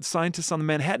was one of the scientists on the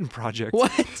Manhattan Project.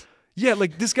 What? Yeah,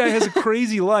 like this guy has a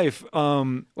crazy life.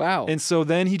 Wow. And so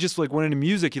then he just like went into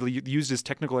music. He used his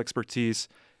technical expertise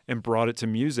and brought it to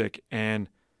music, and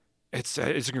it's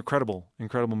an incredible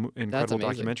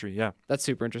documentary. Yeah, that's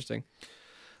super interesting.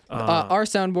 Our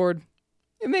soundboard.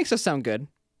 It makes us sound good,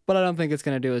 but I don't think it's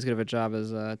going to do as good of a job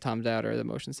as Tom Dowd or the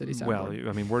Motion City soundboard. Well,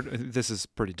 I mean, this is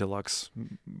pretty deluxe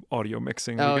audio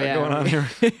mixing we got going on here.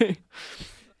 Here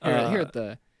at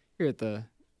the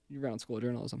Brown School of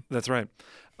Journalism. That's right.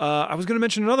 I was going to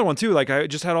mention another one too. Like I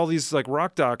just had all these like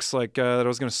rock docs like that I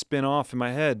was going to spin off in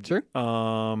my head. Sure.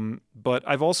 But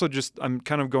I've also I'm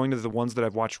kind of going to the ones that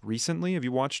I've watched recently. Have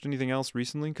you watched anything else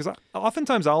recently? Because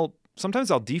sometimes I'll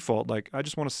default like I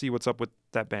just want to see what's up with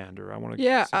that band, or I want to.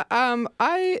 Yeah.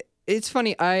 It's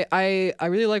funny. I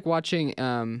really like watching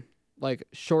like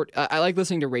short. I like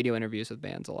listening to radio interviews with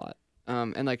bands a lot.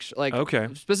 And like Okay.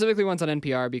 specifically ones on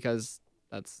NPR because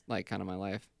that's like kind of my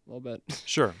life a little bit.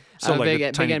 Sure. So like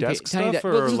the Tiny Desk stuff,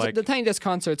 or like the Tiny Desk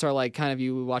concerts are like kind of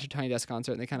you watch a Tiny Desk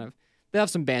concert and they have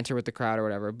some banter with the crowd or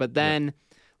whatever. But then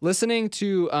listening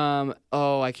to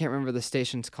I can't remember the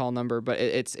station's call number, but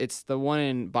it's the one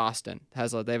in Boston. They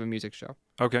have a music show.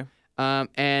 okay.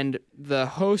 And the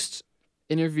host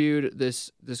interviewed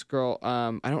this girl.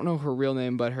 I don't know her real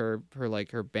name, but her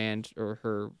band or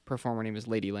her performer name is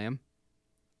Lady Lamb.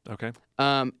 Okay.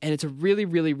 And it's a really,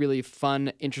 really, really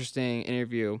fun, interesting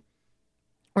interview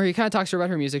where he kind of talks to her about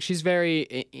her music. She's she's very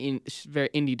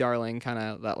indie darling, kind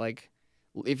of that like,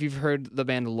 if you've heard the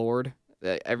band Lorde,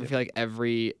 I feel like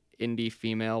every indie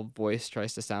female voice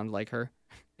tries to sound like her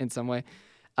in some way.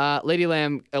 Lady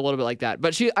Lamb, a little bit like that,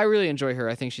 but I really enjoy her.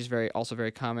 I think she's also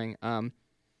very calming.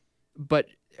 But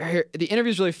the interview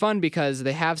is really fun because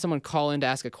they have someone call in to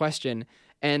ask a question.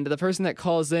 And the person that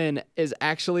calls in is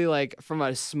actually like from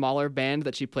a smaller band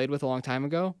that she played with a long time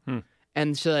ago.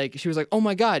 And she was like, "Oh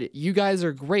my God, you guys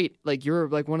are great. Like you're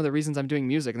like one of the reasons I'm doing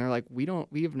music." And they're like,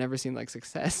 "We've never seen like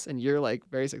success and you're like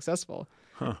very successful."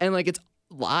 And like it's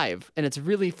live and it's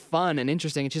really fun and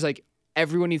interesting. And she's like,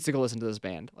 "Everyone needs to go listen to this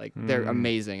band. Like they're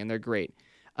amazing and they're great."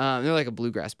 They're like a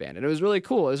bluegrass band. And it was really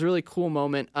cool. It was a really cool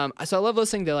moment. So I love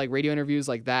listening to like radio interviews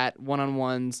like that,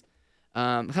 one-on-ones.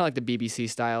 Kind of like the BBC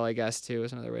style, I guess, too,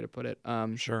 is another way to put it.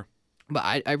 Sure.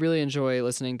 But I really enjoy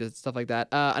listening to stuff like that.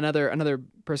 Another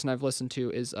person I've listened to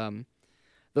is the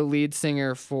lead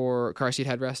singer for Car Seat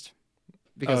Headrest,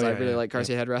 because I really like Car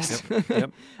Seat Headrest.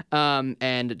 Yep.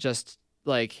 And just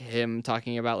like him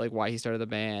talking about like why he started the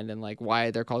band and like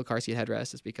why they're called Car Seat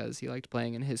Headrest is because he liked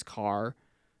playing in his car,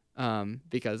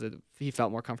 because he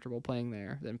felt more comfortable playing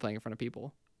there than playing in front of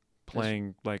people.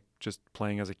 Playing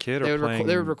as a kid, or they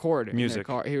would record music. In their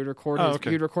car. He would record. He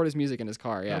would record his music in his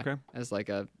car. Yeah. Okay. As like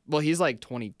he's like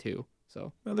 22,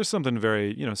 so. Well, there's something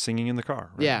very singing in the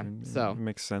car. Right? Yeah. I mean, So it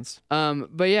makes sense.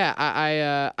 But yeah,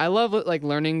 I love like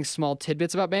learning small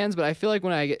tidbits about bands, but I feel like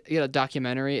when I get a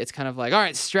documentary, it's kind of like, all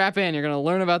right, strap in, you're gonna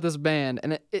learn about this band,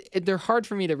 and they're hard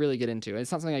for me to really get into.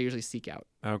 It's not something I usually seek out.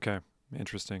 Okay,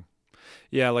 interesting.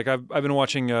 Yeah, like I've been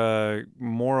watching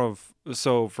more of.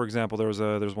 So, for example, there's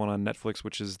one on Netflix,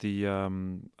 which is the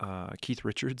Keith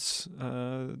Richards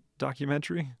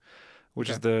documentary, which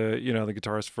is the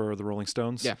guitarist for the Rolling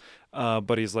Stones. Yeah.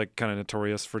 But he's like kind of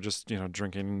notorious for just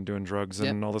drinking and doing drugs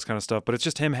and all this kind of stuff. But it's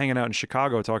just him hanging out in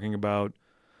Chicago talking about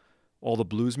all the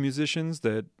blues musicians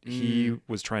that he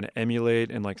was trying to emulate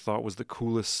and like thought was the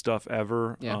coolest stuff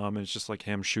ever. And it's just like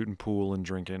him shooting pool and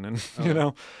drinking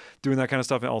and doing that kind of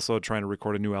stuff, and also trying to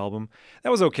record a new album. That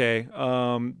was okay.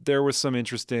 There was some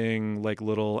interesting like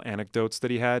little anecdotes that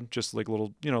he had, just like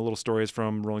little stories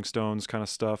from Rolling Stones kind of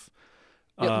stuff.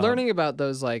 Learning about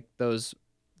those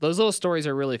little stories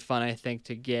are really fun, I think,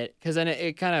 to get, because then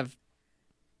it kind of,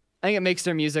 I think it makes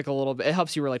their music a little bit, it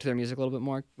helps you relate to their music a little bit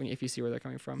more if you see where they're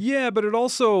coming from. Yeah, but it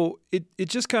also, it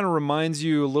just kind of reminds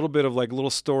you a little bit of like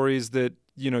little stories that,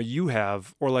 you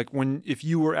have, or like if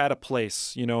you were at a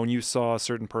place, and you saw a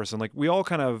certain person, like we all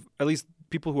kind of, at least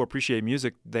people who appreciate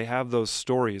music, they have those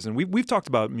stories. And we've talked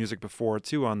about music before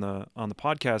too on the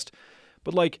podcast,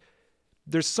 but like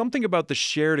there's something about the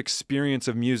shared experience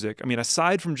of music. I mean,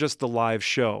 aside from just the live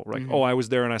show, like, oh, I was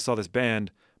there and I saw this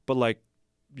band, but like,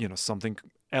 something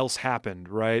else happened,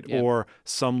 right? Yep. Or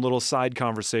some little side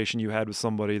conversation you had with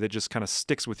somebody that just kind of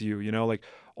sticks with you, like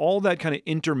all that kind of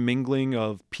intermingling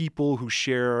of people who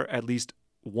share at least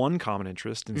one common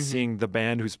interest in seeing the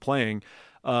band who's playing.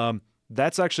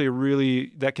 That's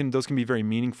actually those can be very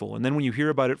meaningful. And then when you hear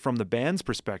about it from the band's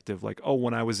perspective, like, oh,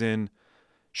 when I was in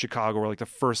Chicago, or like the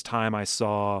first time I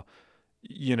saw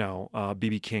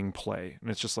B.B. King play,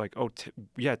 and it's just like, oh,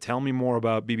 tell me more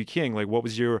about B.B. King. Like, what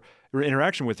was your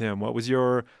interaction with him? What was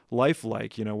your life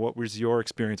like? What was your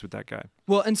experience with that guy?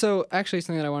 Well, and so actually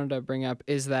something that I wanted to bring up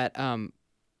is that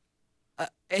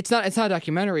it's not a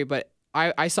documentary, but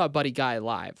I saw Buddy Guy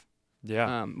live.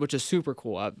 Yeah. Which is super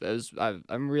cool.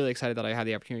 I'm really excited that I had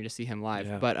the opportunity to see him live.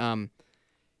 Yeah. But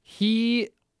he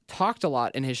talked a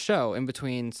lot in his show in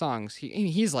between songs.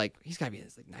 He's got to be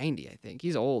like 90, I think.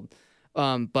 He's old.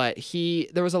 But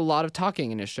there was a lot of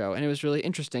talking in his show, and it was really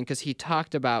interesting because he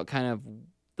talked about kind of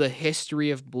the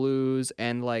history of blues,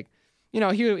 and like,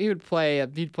 he'd play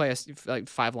like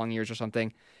 5 long years or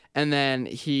something, and then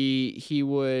he'd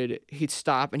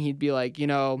stop and he'd be like,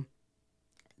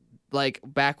 like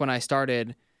back when I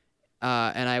started,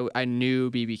 and I knew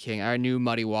B.B. King, I knew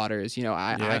Muddy Waters,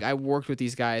 I worked with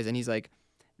these guys, and he's like,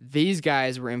 these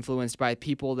guys were influenced by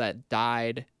people that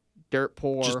died dirt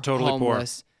poor, just totally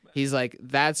homeless. poor. He's like,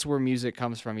 that's where music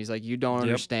comes from. He's like, you don't Yep.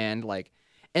 understand, like,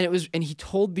 and he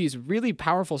told these really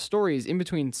powerful stories in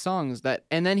between songs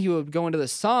and then he would go into the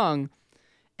song,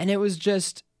 and it was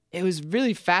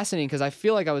really fascinating because I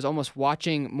feel like I was almost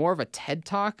watching more of a TED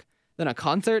Talk than a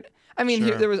concert. I mean,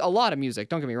 Sure. there was a lot of music.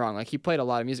 Don't get me wrong. Like, he played a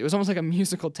lot of music. It was almost like a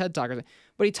musical TED Talk or something.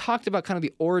 But he talked about kind of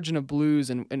the origin of blues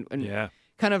and Yeah.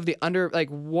 kind of like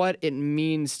what it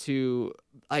means to,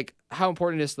 like, how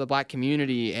important it is to the Black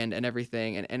community and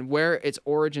everything, and where its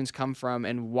origins come from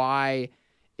and why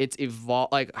it's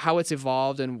evolved, like how it's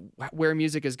evolved and where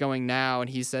music is going now. And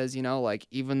he says, like,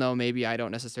 even though maybe I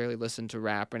don't necessarily listen to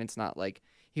rap, and it's not like,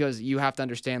 he goes, you have to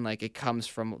understand, like, it comes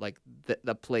from like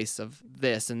the place of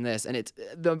this and this, and it's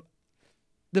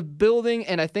the building,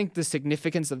 and I think the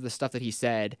significance of the stuff that he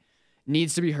said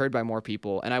needs to be heard by more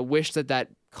people. And I wish that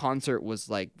concert was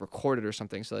like recorded or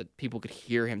something so that people could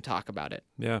hear him talk about it.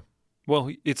 Yeah.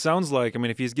 Well, it sounds like, I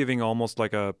mean, if he's giving almost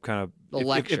like a kind of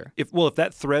lecture. If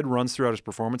that thread runs throughout his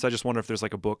performance, I just wonder if there's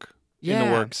like a book in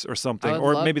the works or something,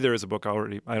 or maybe there is a book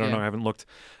already. I don't know. I haven't looked.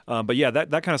 But yeah, that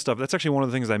kind of stuff. That's actually one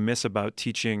of the things I miss about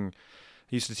teaching.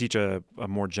 I used to teach a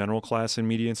more general class in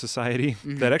media and society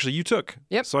that actually you took.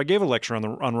 Yep. So I gave a lecture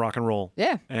on rock and roll.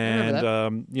 Yeah. And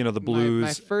the blues.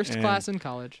 My first class in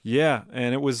college. Yeah,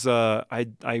 and it was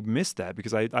I missed that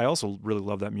because I also really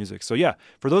love that music. So yeah,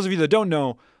 for those of you that don't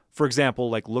know, for example,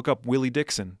 like look up Willie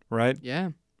Dixon, right?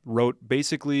 Yeah. Wrote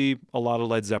basically a lot of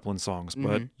Led Zeppelin songs,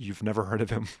 but you've never heard of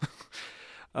him.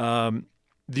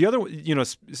 The other,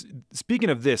 speaking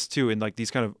of this too, in like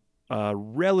these kind of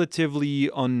relatively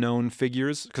unknown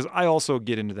figures, because I also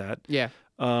get into that. Yeah.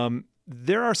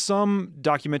 There are some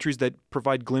documentaries that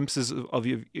provide glimpses of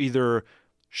either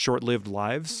short-lived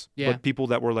lives, but people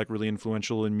that were like really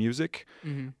influential in music,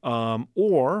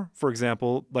 or, for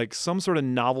example, like some sort of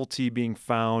novelty being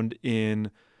found in,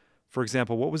 for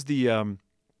example, what was the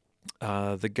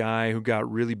guy who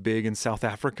got really big in South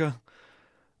Africa?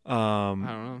 I don't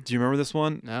know. Do you remember this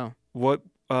one? No. What?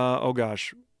 Oh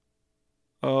gosh,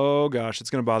 it's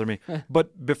gonna bother me.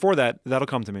 But before that, that'll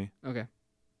come to me. Okay.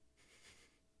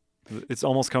 It's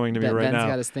almost coming to me right Ben's now.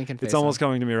 got his thinking face It's almost on.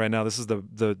 coming to me right now. This is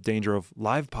the danger of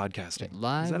live podcasting.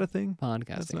 Live is that a thing?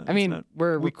 podcasting.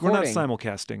 We're We're recording. not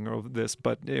simulcasting of this,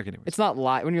 but anyways. It's not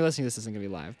live. When you're listening, this isn't gonna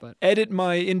be live, but Edit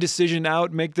my indecision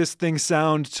out. Make this thing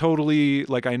sound totally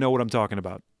like I know what I'm talking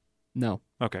about. no.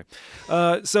 Okay.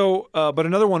 But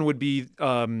another one would be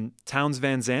Townes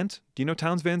Van Zandt. Do you know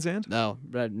Townes Van Zandt? No.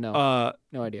 No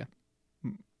idea.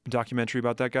 Documentary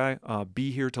about that guy.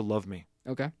 Be Here to Love Me.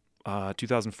 Okay.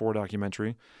 2004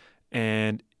 documentary,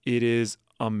 and it is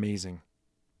amazing.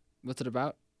 What's it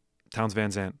about? Townes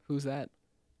Van Zandt. Who's that?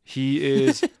 He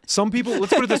is. Some people.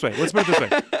 Let's put it this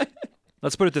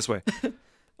way.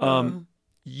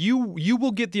 You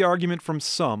will get the argument from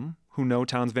some who know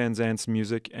Townes Van Zandt's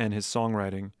music and his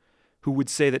songwriting, who would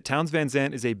say that Townes Van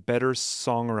Zandt is a better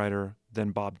songwriter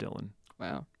than Bob Dylan.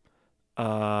 Wow.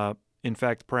 In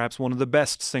fact, perhaps one of the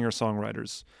best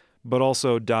singer-songwriters, but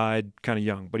also died kind of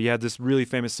young. But he had this really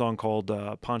famous song called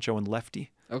Poncho and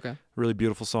Lefty. Okay. Really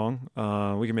beautiful song.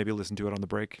 We can maybe listen to it on the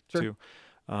break too,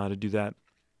 to do that.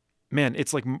 Man,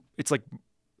 it's like,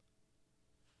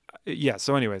 yeah.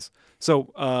 So anyways,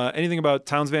 anything about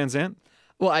Townes Van Zandt?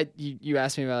 Well, you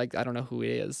asked me about, like, I don't know who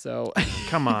he is, so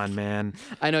Come on, man.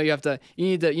 I know you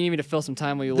need me to fill some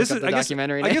time while you look up the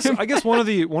documentary. I guess one of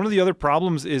the other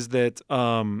problems is that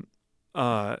one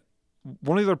of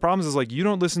the other problems is like you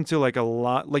don't listen to like a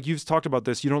lot, like you've talked about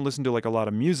this, you don't listen to like a lot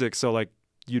of music, so like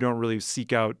you don't really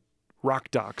seek out rock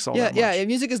docs that much. Yeah,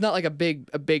 music is not like a big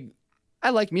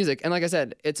I like music, and like I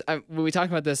said, it's we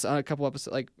talked about this on a couple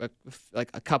episodes,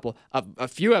 a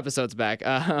few episodes back.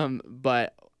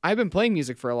 But I've been playing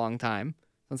music for a long time.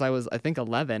 Since I was, I think,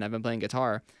 11, I've been playing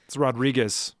guitar. It's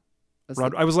Rodriguez.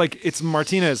 I was like, it's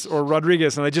Martinez or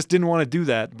Rodriguez, and I just didn't want to do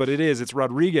that, but it is. It's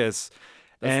Rodriguez.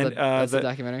 That's the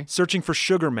documentary. Searching for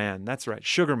Sugar Man. That's right,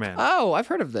 Sugar Man. Oh, I've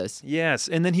heard of this. Yes,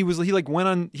 and then he's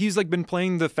been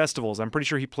playing the festivals. I'm pretty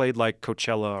sure he played like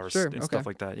Coachella and stuff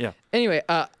like that. Yeah. Anyway,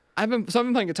 I've been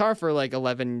playing guitar for like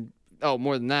 11,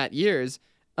 more than that, years.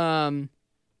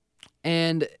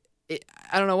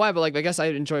 I don't know why, but like I guess I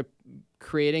enjoy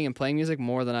creating and playing music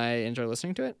more than I enjoy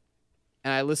listening to it.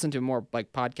 And I listen to more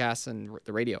like podcasts and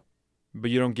the radio.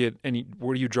 But you don't get any.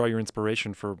 Where do you draw your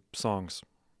inspiration for songs?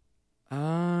 You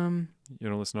don't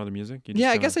listen to other music?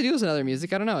 I guess I do listen to other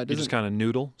music. I don't know. You just kind of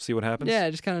noodle, see what happens? Yeah,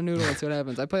 just kind of noodle and see what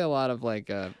happens. I play a lot of like,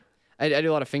 I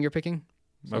do a lot of finger picking.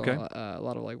 So, okay. A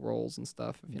lot of like rolls and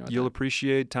stuff. If you know. You'll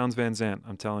appreciate Townes Van Zandt.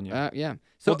 I'm telling you. Yeah.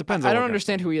 So well, it depends. I don't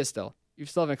understand who he is still. You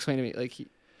still haven't explained to me. Like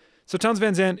So Towns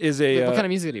Van Zandt is a What kind of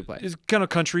music do you play? is kind of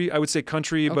country. I would say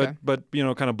country, Okay. but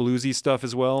kind of bluesy stuff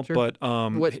as well. Sure. But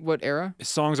What era? his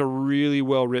songs are really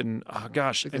well written. Oh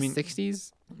gosh, Like I the mean,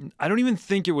 60s? I don't even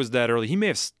think it was that early. He may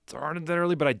have started that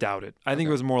early, but I doubt it. I think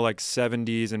it was more like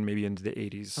 70s and maybe into the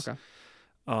 80s. Okay.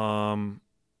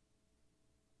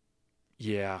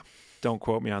 Yeah. Don't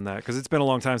quote me on that because it's been a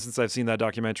long time since I've seen that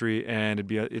documentary, and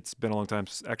it's been a long time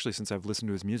actually since I've listened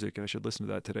to his music. I should listen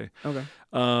to that today. Okay.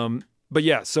 But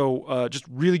yeah, so just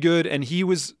really good, and he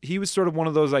was sort of one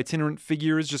of those itinerant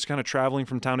figures, just kind of traveling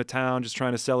from town to town, just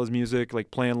trying to sell his music, like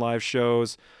playing live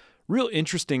shows. Real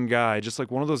interesting guy, just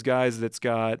like one of those guys that's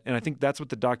got, and I think that's what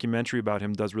the documentary about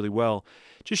him does really well.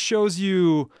 Just shows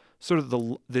you sort of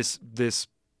this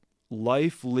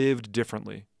life lived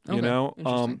differently, you Okay, know.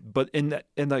 interesting. But in that,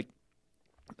 and like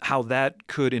how that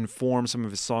could inform some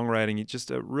of his songwriting. It's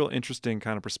just a real interesting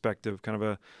kind of perspective, kind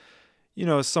of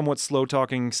a, somewhat slow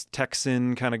talking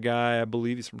Texan kind of guy. I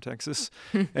believe he's from Texas.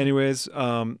 Anyways,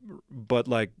 but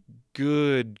like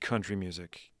good country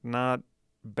music, not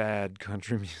bad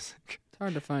country music. It's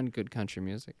hard to find good country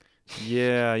music.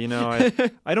 Yeah,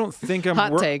 I don't think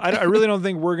Hot take. I really don't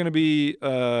think we're going to be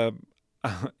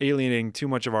alienating too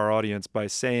much of our audience by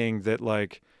saying that,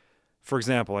 like, for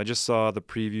example, I just saw the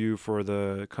preview for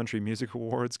the Country Music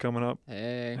Awards coming up,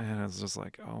 Hey. and I was just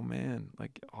like, oh man,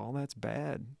 like all that's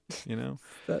bad,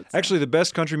 That's Actually, the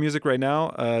best country music right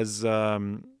now is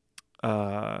I'm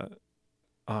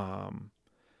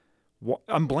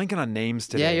blanking on names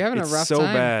today. Yeah, you're having a it's rough so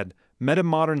time. bad. Meta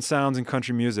modern sounds in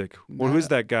country music. Well, who's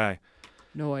that guy?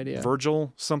 no idea.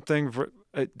 Virgil something.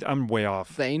 I'm way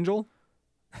off. The Angel?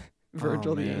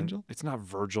 Virgil Oh, the man. Angel? It's not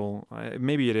Virgil.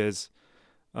 Maybe it is.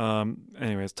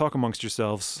 Anyways, talk amongst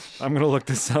yourselves. I'm gonna look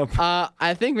this up.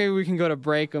 I think maybe we can go to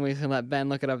break and we can let Ben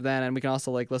look it up then, and we can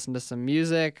also like listen to some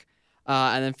music,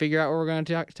 and then figure out what we're going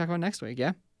to talk about next week. Yeah,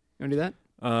 you want to do that?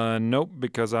 Nope,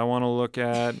 because I want to look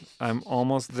at. I'm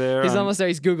almost there. He's almost there.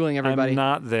 He's googling everybody. I'm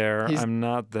not there. He's- I'm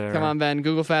not there. Come on, Ben.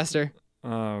 Google faster.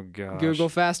 Oh gosh. Google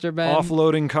faster, Ben.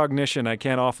 Offloading cognition. I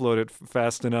can't offload it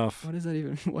fast enough. What is that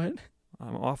even? What?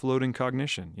 I'm offloading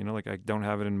cognition. Like I don't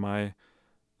have it in my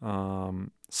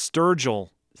Sturgill,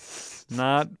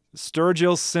 not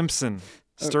Sturgill Simpson.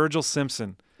 Sturgill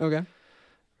Simpson. Okay.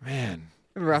 Man.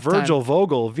 Rough Virgil time.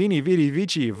 Vogel, Vini Vidi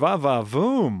Vici, Va Va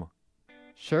Voom.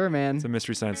 Sure, man. It's a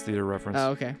Mystery Science Theater reference. Oh,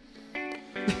 okay.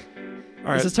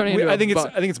 All right. is turning into I a think bu-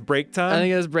 I think it's break time. I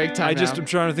think it's break time. I'm now.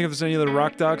 trying to think if there's any other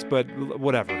rock docs, but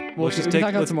whatever. We'll let's just we can take talk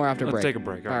about let's- some more after let's break. take a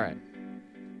break. All right.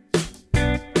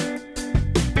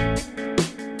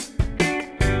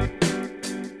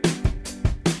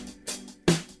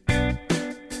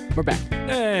 We're back.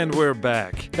 And we're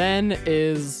back. Ben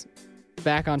is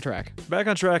back on track. Back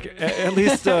on track, at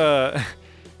least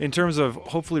in terms of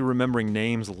hopefully remembering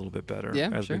names a little bit better Yeah,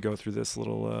 as sure. we go through this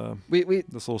little We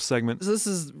this little segment. so this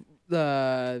is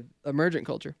the emergent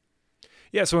culture.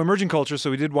 Yeah, so emerging culture. So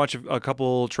we did watch a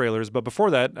couple trailers, but before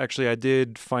that, actually, I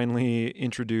did finally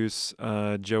introduce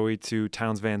Joey to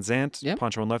Towns Van Zandt, Yeah.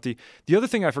 Poncho and Lefty. The other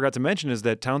thing I forgot to mention is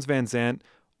that Towns Van Zandt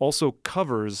also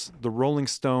covers the Rolling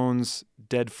Stones'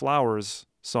 "Dead Flowers"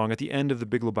 song at the end of The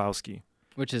Big Lebowski,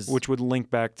 which would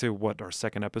link back to our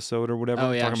second episode or whatever.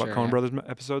 Oh, yeah, talking sure, about Coen yeah. Brothers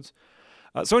episodes.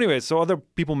 So anyways, so other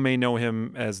people may know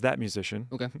him as that musician.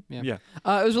 Okay. Yeah.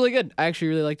 Yeah. It was really good. I actually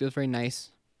really liked it. It was very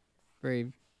nice,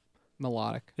 very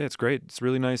melodic. Yeah, it's great. It's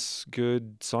really nice,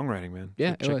 good songwriting, man.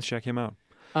 Yeah, So it was. check him out.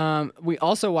 We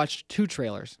also watched 2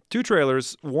 trailers. 2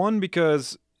 trailers. One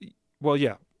because, well,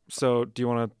 yeah. So do you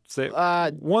want to say?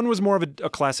 One was more of a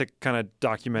classic kind of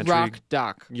documentary. Rock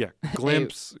doc. Yeah,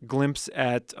 glimpse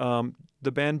at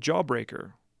the band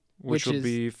Jawbreaker, which Which will is-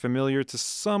 be familiar to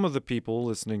some of the people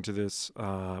listening to this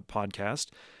podcast.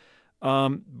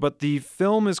 But the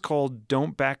film is called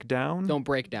 "Don't Back Down." Don't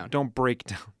break down. Don't break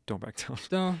down. Don't back down.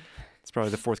 Don't. It's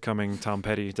probably the forthcoming Tom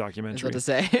Petty I was documentary. about to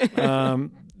say.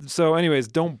 So anyways,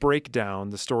 Don't Break Down,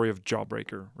 the story of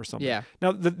Jawbreaker or something. Yeah.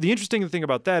 Now, the interesting thing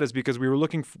about that is because we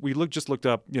just looked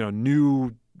up,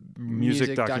 new music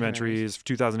Music documentaries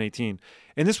 2018.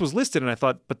 And this was listed, and I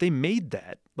thought, but they made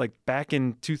that like back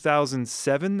in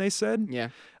 2007, they said. Yeah.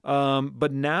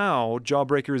 But now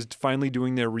Jawbreaker is finally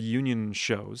doing their reunion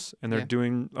shows, and they're Yeah.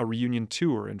 doing a reunion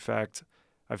tour. In fact,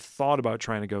 I've thought about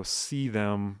trying to go see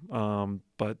them,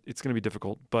 but it's going to be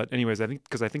difficult. But anyways, I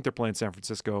think they're playing San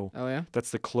Francisco. Oh yeah.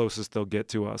 That's the closest they'll get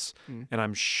to us, Mm. and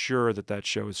I'm sure that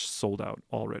show is sold out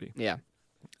already. Yeah.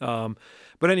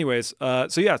 But anyways, so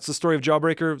yeah, it's the story of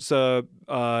Jawbreaker. So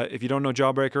if you don't know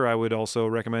Jawbreaker, I would also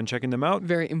recommend checking them out.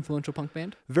 Very influential punk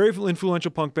band. Very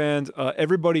influential punk band.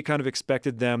 Everybody kind of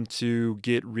expected them to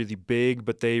get really big,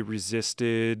 but they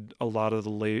resisted a lot of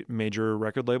the major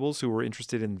record labels who were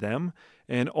interested in them.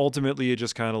 And ultimately, it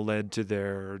just kind of led to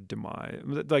their demise,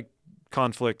 like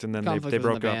conflict, and then they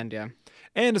broke up. Band, yeah.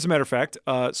 And as a matter of fact,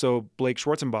 so Blake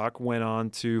Schwarzenbach went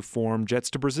on to form Jets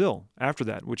to Brazil after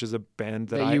that, which is a band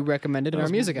that you recommended in our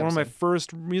music episode. One of my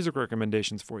first music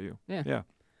recommendations for you. Yeah.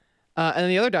 And then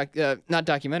the other not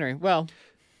documentary, well,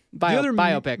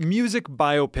 biopic. Music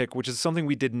biopic, which is something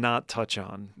we did not touch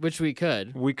on. Which we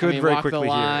could. We could very Walk quickly the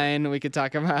Line, here. We could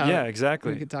talk about. Yeah,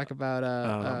 exactly. We could talk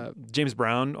about James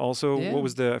Brown also. Yeah. What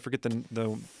was I forget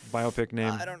the biopic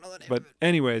name. I don't know the name. But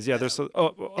anyways, yeah, there's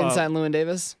Inside Llewyn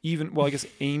Davis. I guess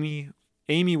Amy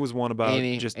was one about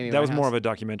Amy that Winehouse. was more of a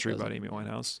documentary about Amy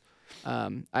Winehouse.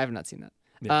 I have not seen that.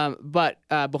 Yeah. But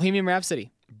Bohemian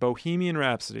Rhapsody. Bohemian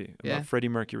Rhapsody about Freddie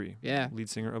Mercury, yeah, lead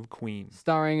singer of Queen,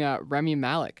 starring Rami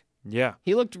Malek. Yeah,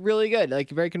 he looked really good, like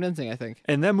very convincing, I think.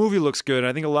 And that movie looks good.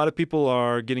 I think a lot of people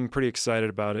are getting pretty excited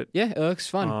about it. Yeah, it looks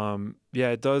fun. Yeah,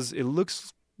 it does. It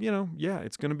looks,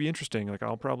 it's going to be interesting. Like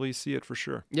I'll probably see it for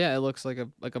sure. Yeah, it looks like a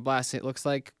blast. It looks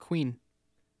like Queen.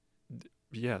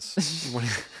 Yes.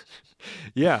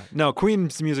 Yeah. No,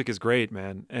 Queen's music is great,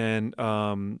 man. And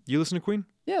you listen to Queen?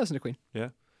 Yeah, I listen to Queen.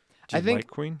 Yeah. Do you like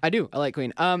Queen? I do. I like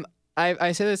Queen.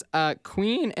 I say this.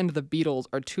 Queen and the Beatles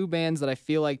are two bands that I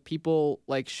feel like people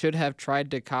should have tried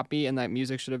to copy, and that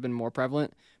music should have been more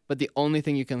prevalent. But the only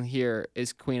thing you can hear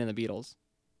is Queen and the Beatles.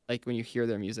 Like when you hear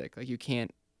their music, you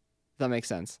can't. Does that make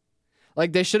sense?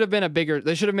 Like they should have been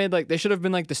They should have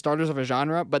been like the starters of a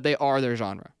genre, but they are their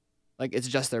genre. Like it's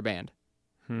just their band.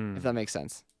 If that makes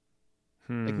sense.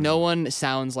 Like no one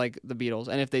sounds like the Beatles,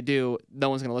 and if they do, no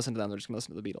one's gonna listen to them. They're just gonna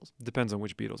listen to the Beatles. Depends on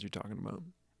which Beatles you're talking about.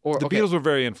 Or the Beatles were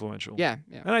very influential. Yeah.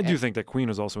 And I do think that Queen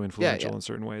was also influential in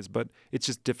certain ways, but it's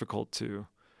just difficult to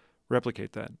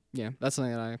replicate that. Yeah, that's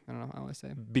something that I don't know how I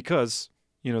say. Because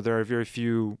there are very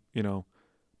few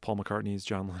Paul McCartney's,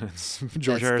 John Lennon's,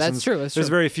 George Harrison's. That's true. There's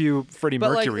very few Freddie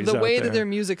Mercury's the way out there. that their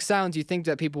music sounds, you think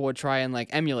that people would try and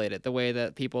emulate it. The way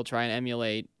that people try and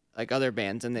emulate other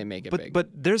bands, and they make it big. But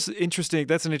that's an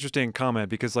interesting comment,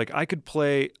 because I could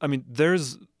play.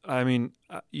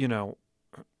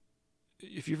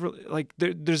 If you really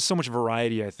there's so much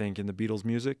variety, I think, in the Beatles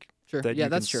music. Sure. That yeah, you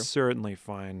that's can true. certainly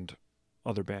find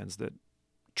other bands that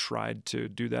tried to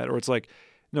do that, or it's the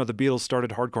Beatles started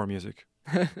hardcore music.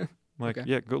 Okay.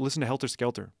 Yeah, go listen to Helter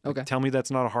Skelter. Okay. Tell me that's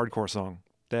not a hardcore song.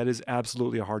 That is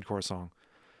absolutely a hardcore song.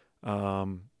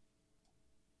 So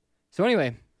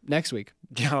anyway, next week.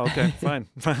 Yeah, okay, fine.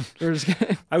 We're just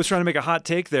gonna... I was trying to make a hot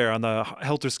take there on the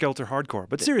Helter Skelter hardcore,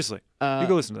 but seriously, you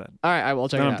go listen to that. All right, I will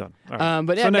check it out. I'm done. All right.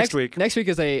 But yeah, so next week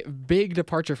is a big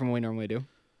departure from what we normally do.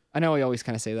 I know we always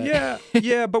kind of say that.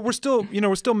 Yeah, but we're still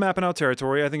mapping out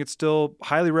territory. I think it's still a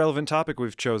highly relevant topic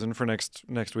we've chosen for next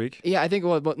week. Yeah, I think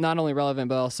not only relevant,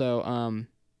 but also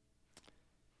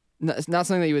it's not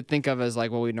something that you would think of as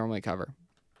what we normally cover.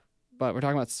 But we're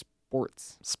talking about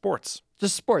sports.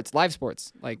 Just sports, live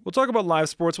sports. We'll talk about live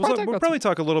sports. We'll probably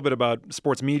talk a little bit about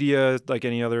sports media, like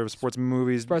any other sports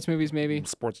movies. Sports movies, maybe.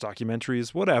 Sports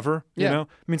documentaries, whatever. Yeah.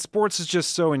 Sports is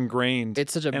just so ingrained.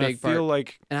 It's such a big part.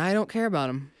 And I don't care about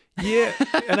them. Yeah,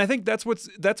 and I think that's what's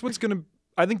gonna.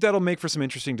 I think that'll make for some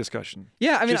interesting discussion.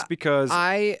 Yeah, I mean, just because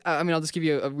I'll just give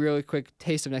you a really quick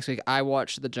taste of next week. I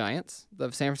watched the Giants,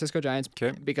 the San Francisco Giants,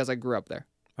 because I grew up there.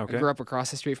 Okay. I grew up across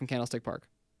the street from Candlestick Park.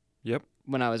 Yep.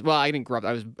 When I didn't grow up.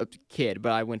 I was a kid,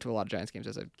 but I went to a lot of Giants games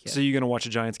as a kid. So you're gonna watch a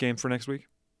Giants game for next week?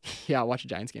 Yeah, I'll watch a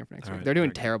Giants game for next week. Right, they're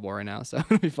doing terrible right now, so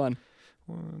it'll be fun.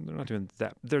 Well, they're not doing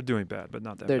that. They're doing bad, but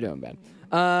not that. They're doing bad.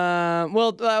 So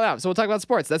we'll talk about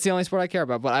sports. That's the only sport I care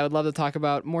about. But I would love to talk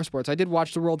about more sports. I did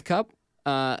watch the World Cup,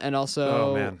 and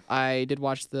also I did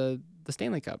watch the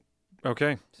Stanley Cup.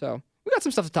 Okay. So we got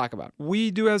some stuff to talk about.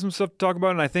 We do have some stuff to talk about,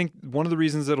 and I think one of the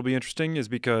reasons it'll be interesting is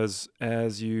because,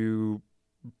 as you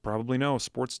probably know,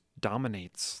 sports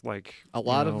dominates a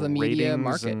lot of the media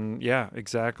market. Yeah,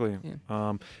 exactly. Yeah.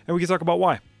 And we can talk about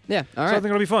why. Yeah, all right. So I think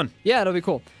it'll be fun. Yeah, it'll be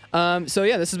cool. This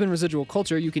has been Residual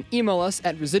Culture. You can email us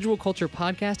at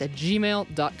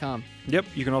residualculturepodcast@gmail.com. Yep.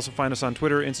 You can also find us on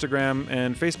Twitter, Instagram,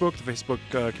 and Facebook. The Facebook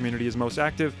community is most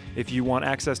active. If you want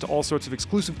access to all sorts of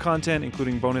exclusive content,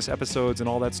 including bonus episodes and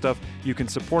all that stuff, you can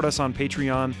support us on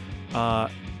Patreon.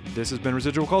 This has been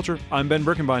Residual Culture. I'm Ben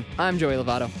Birkenbein. I'm Joey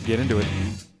Lovato. Get into it.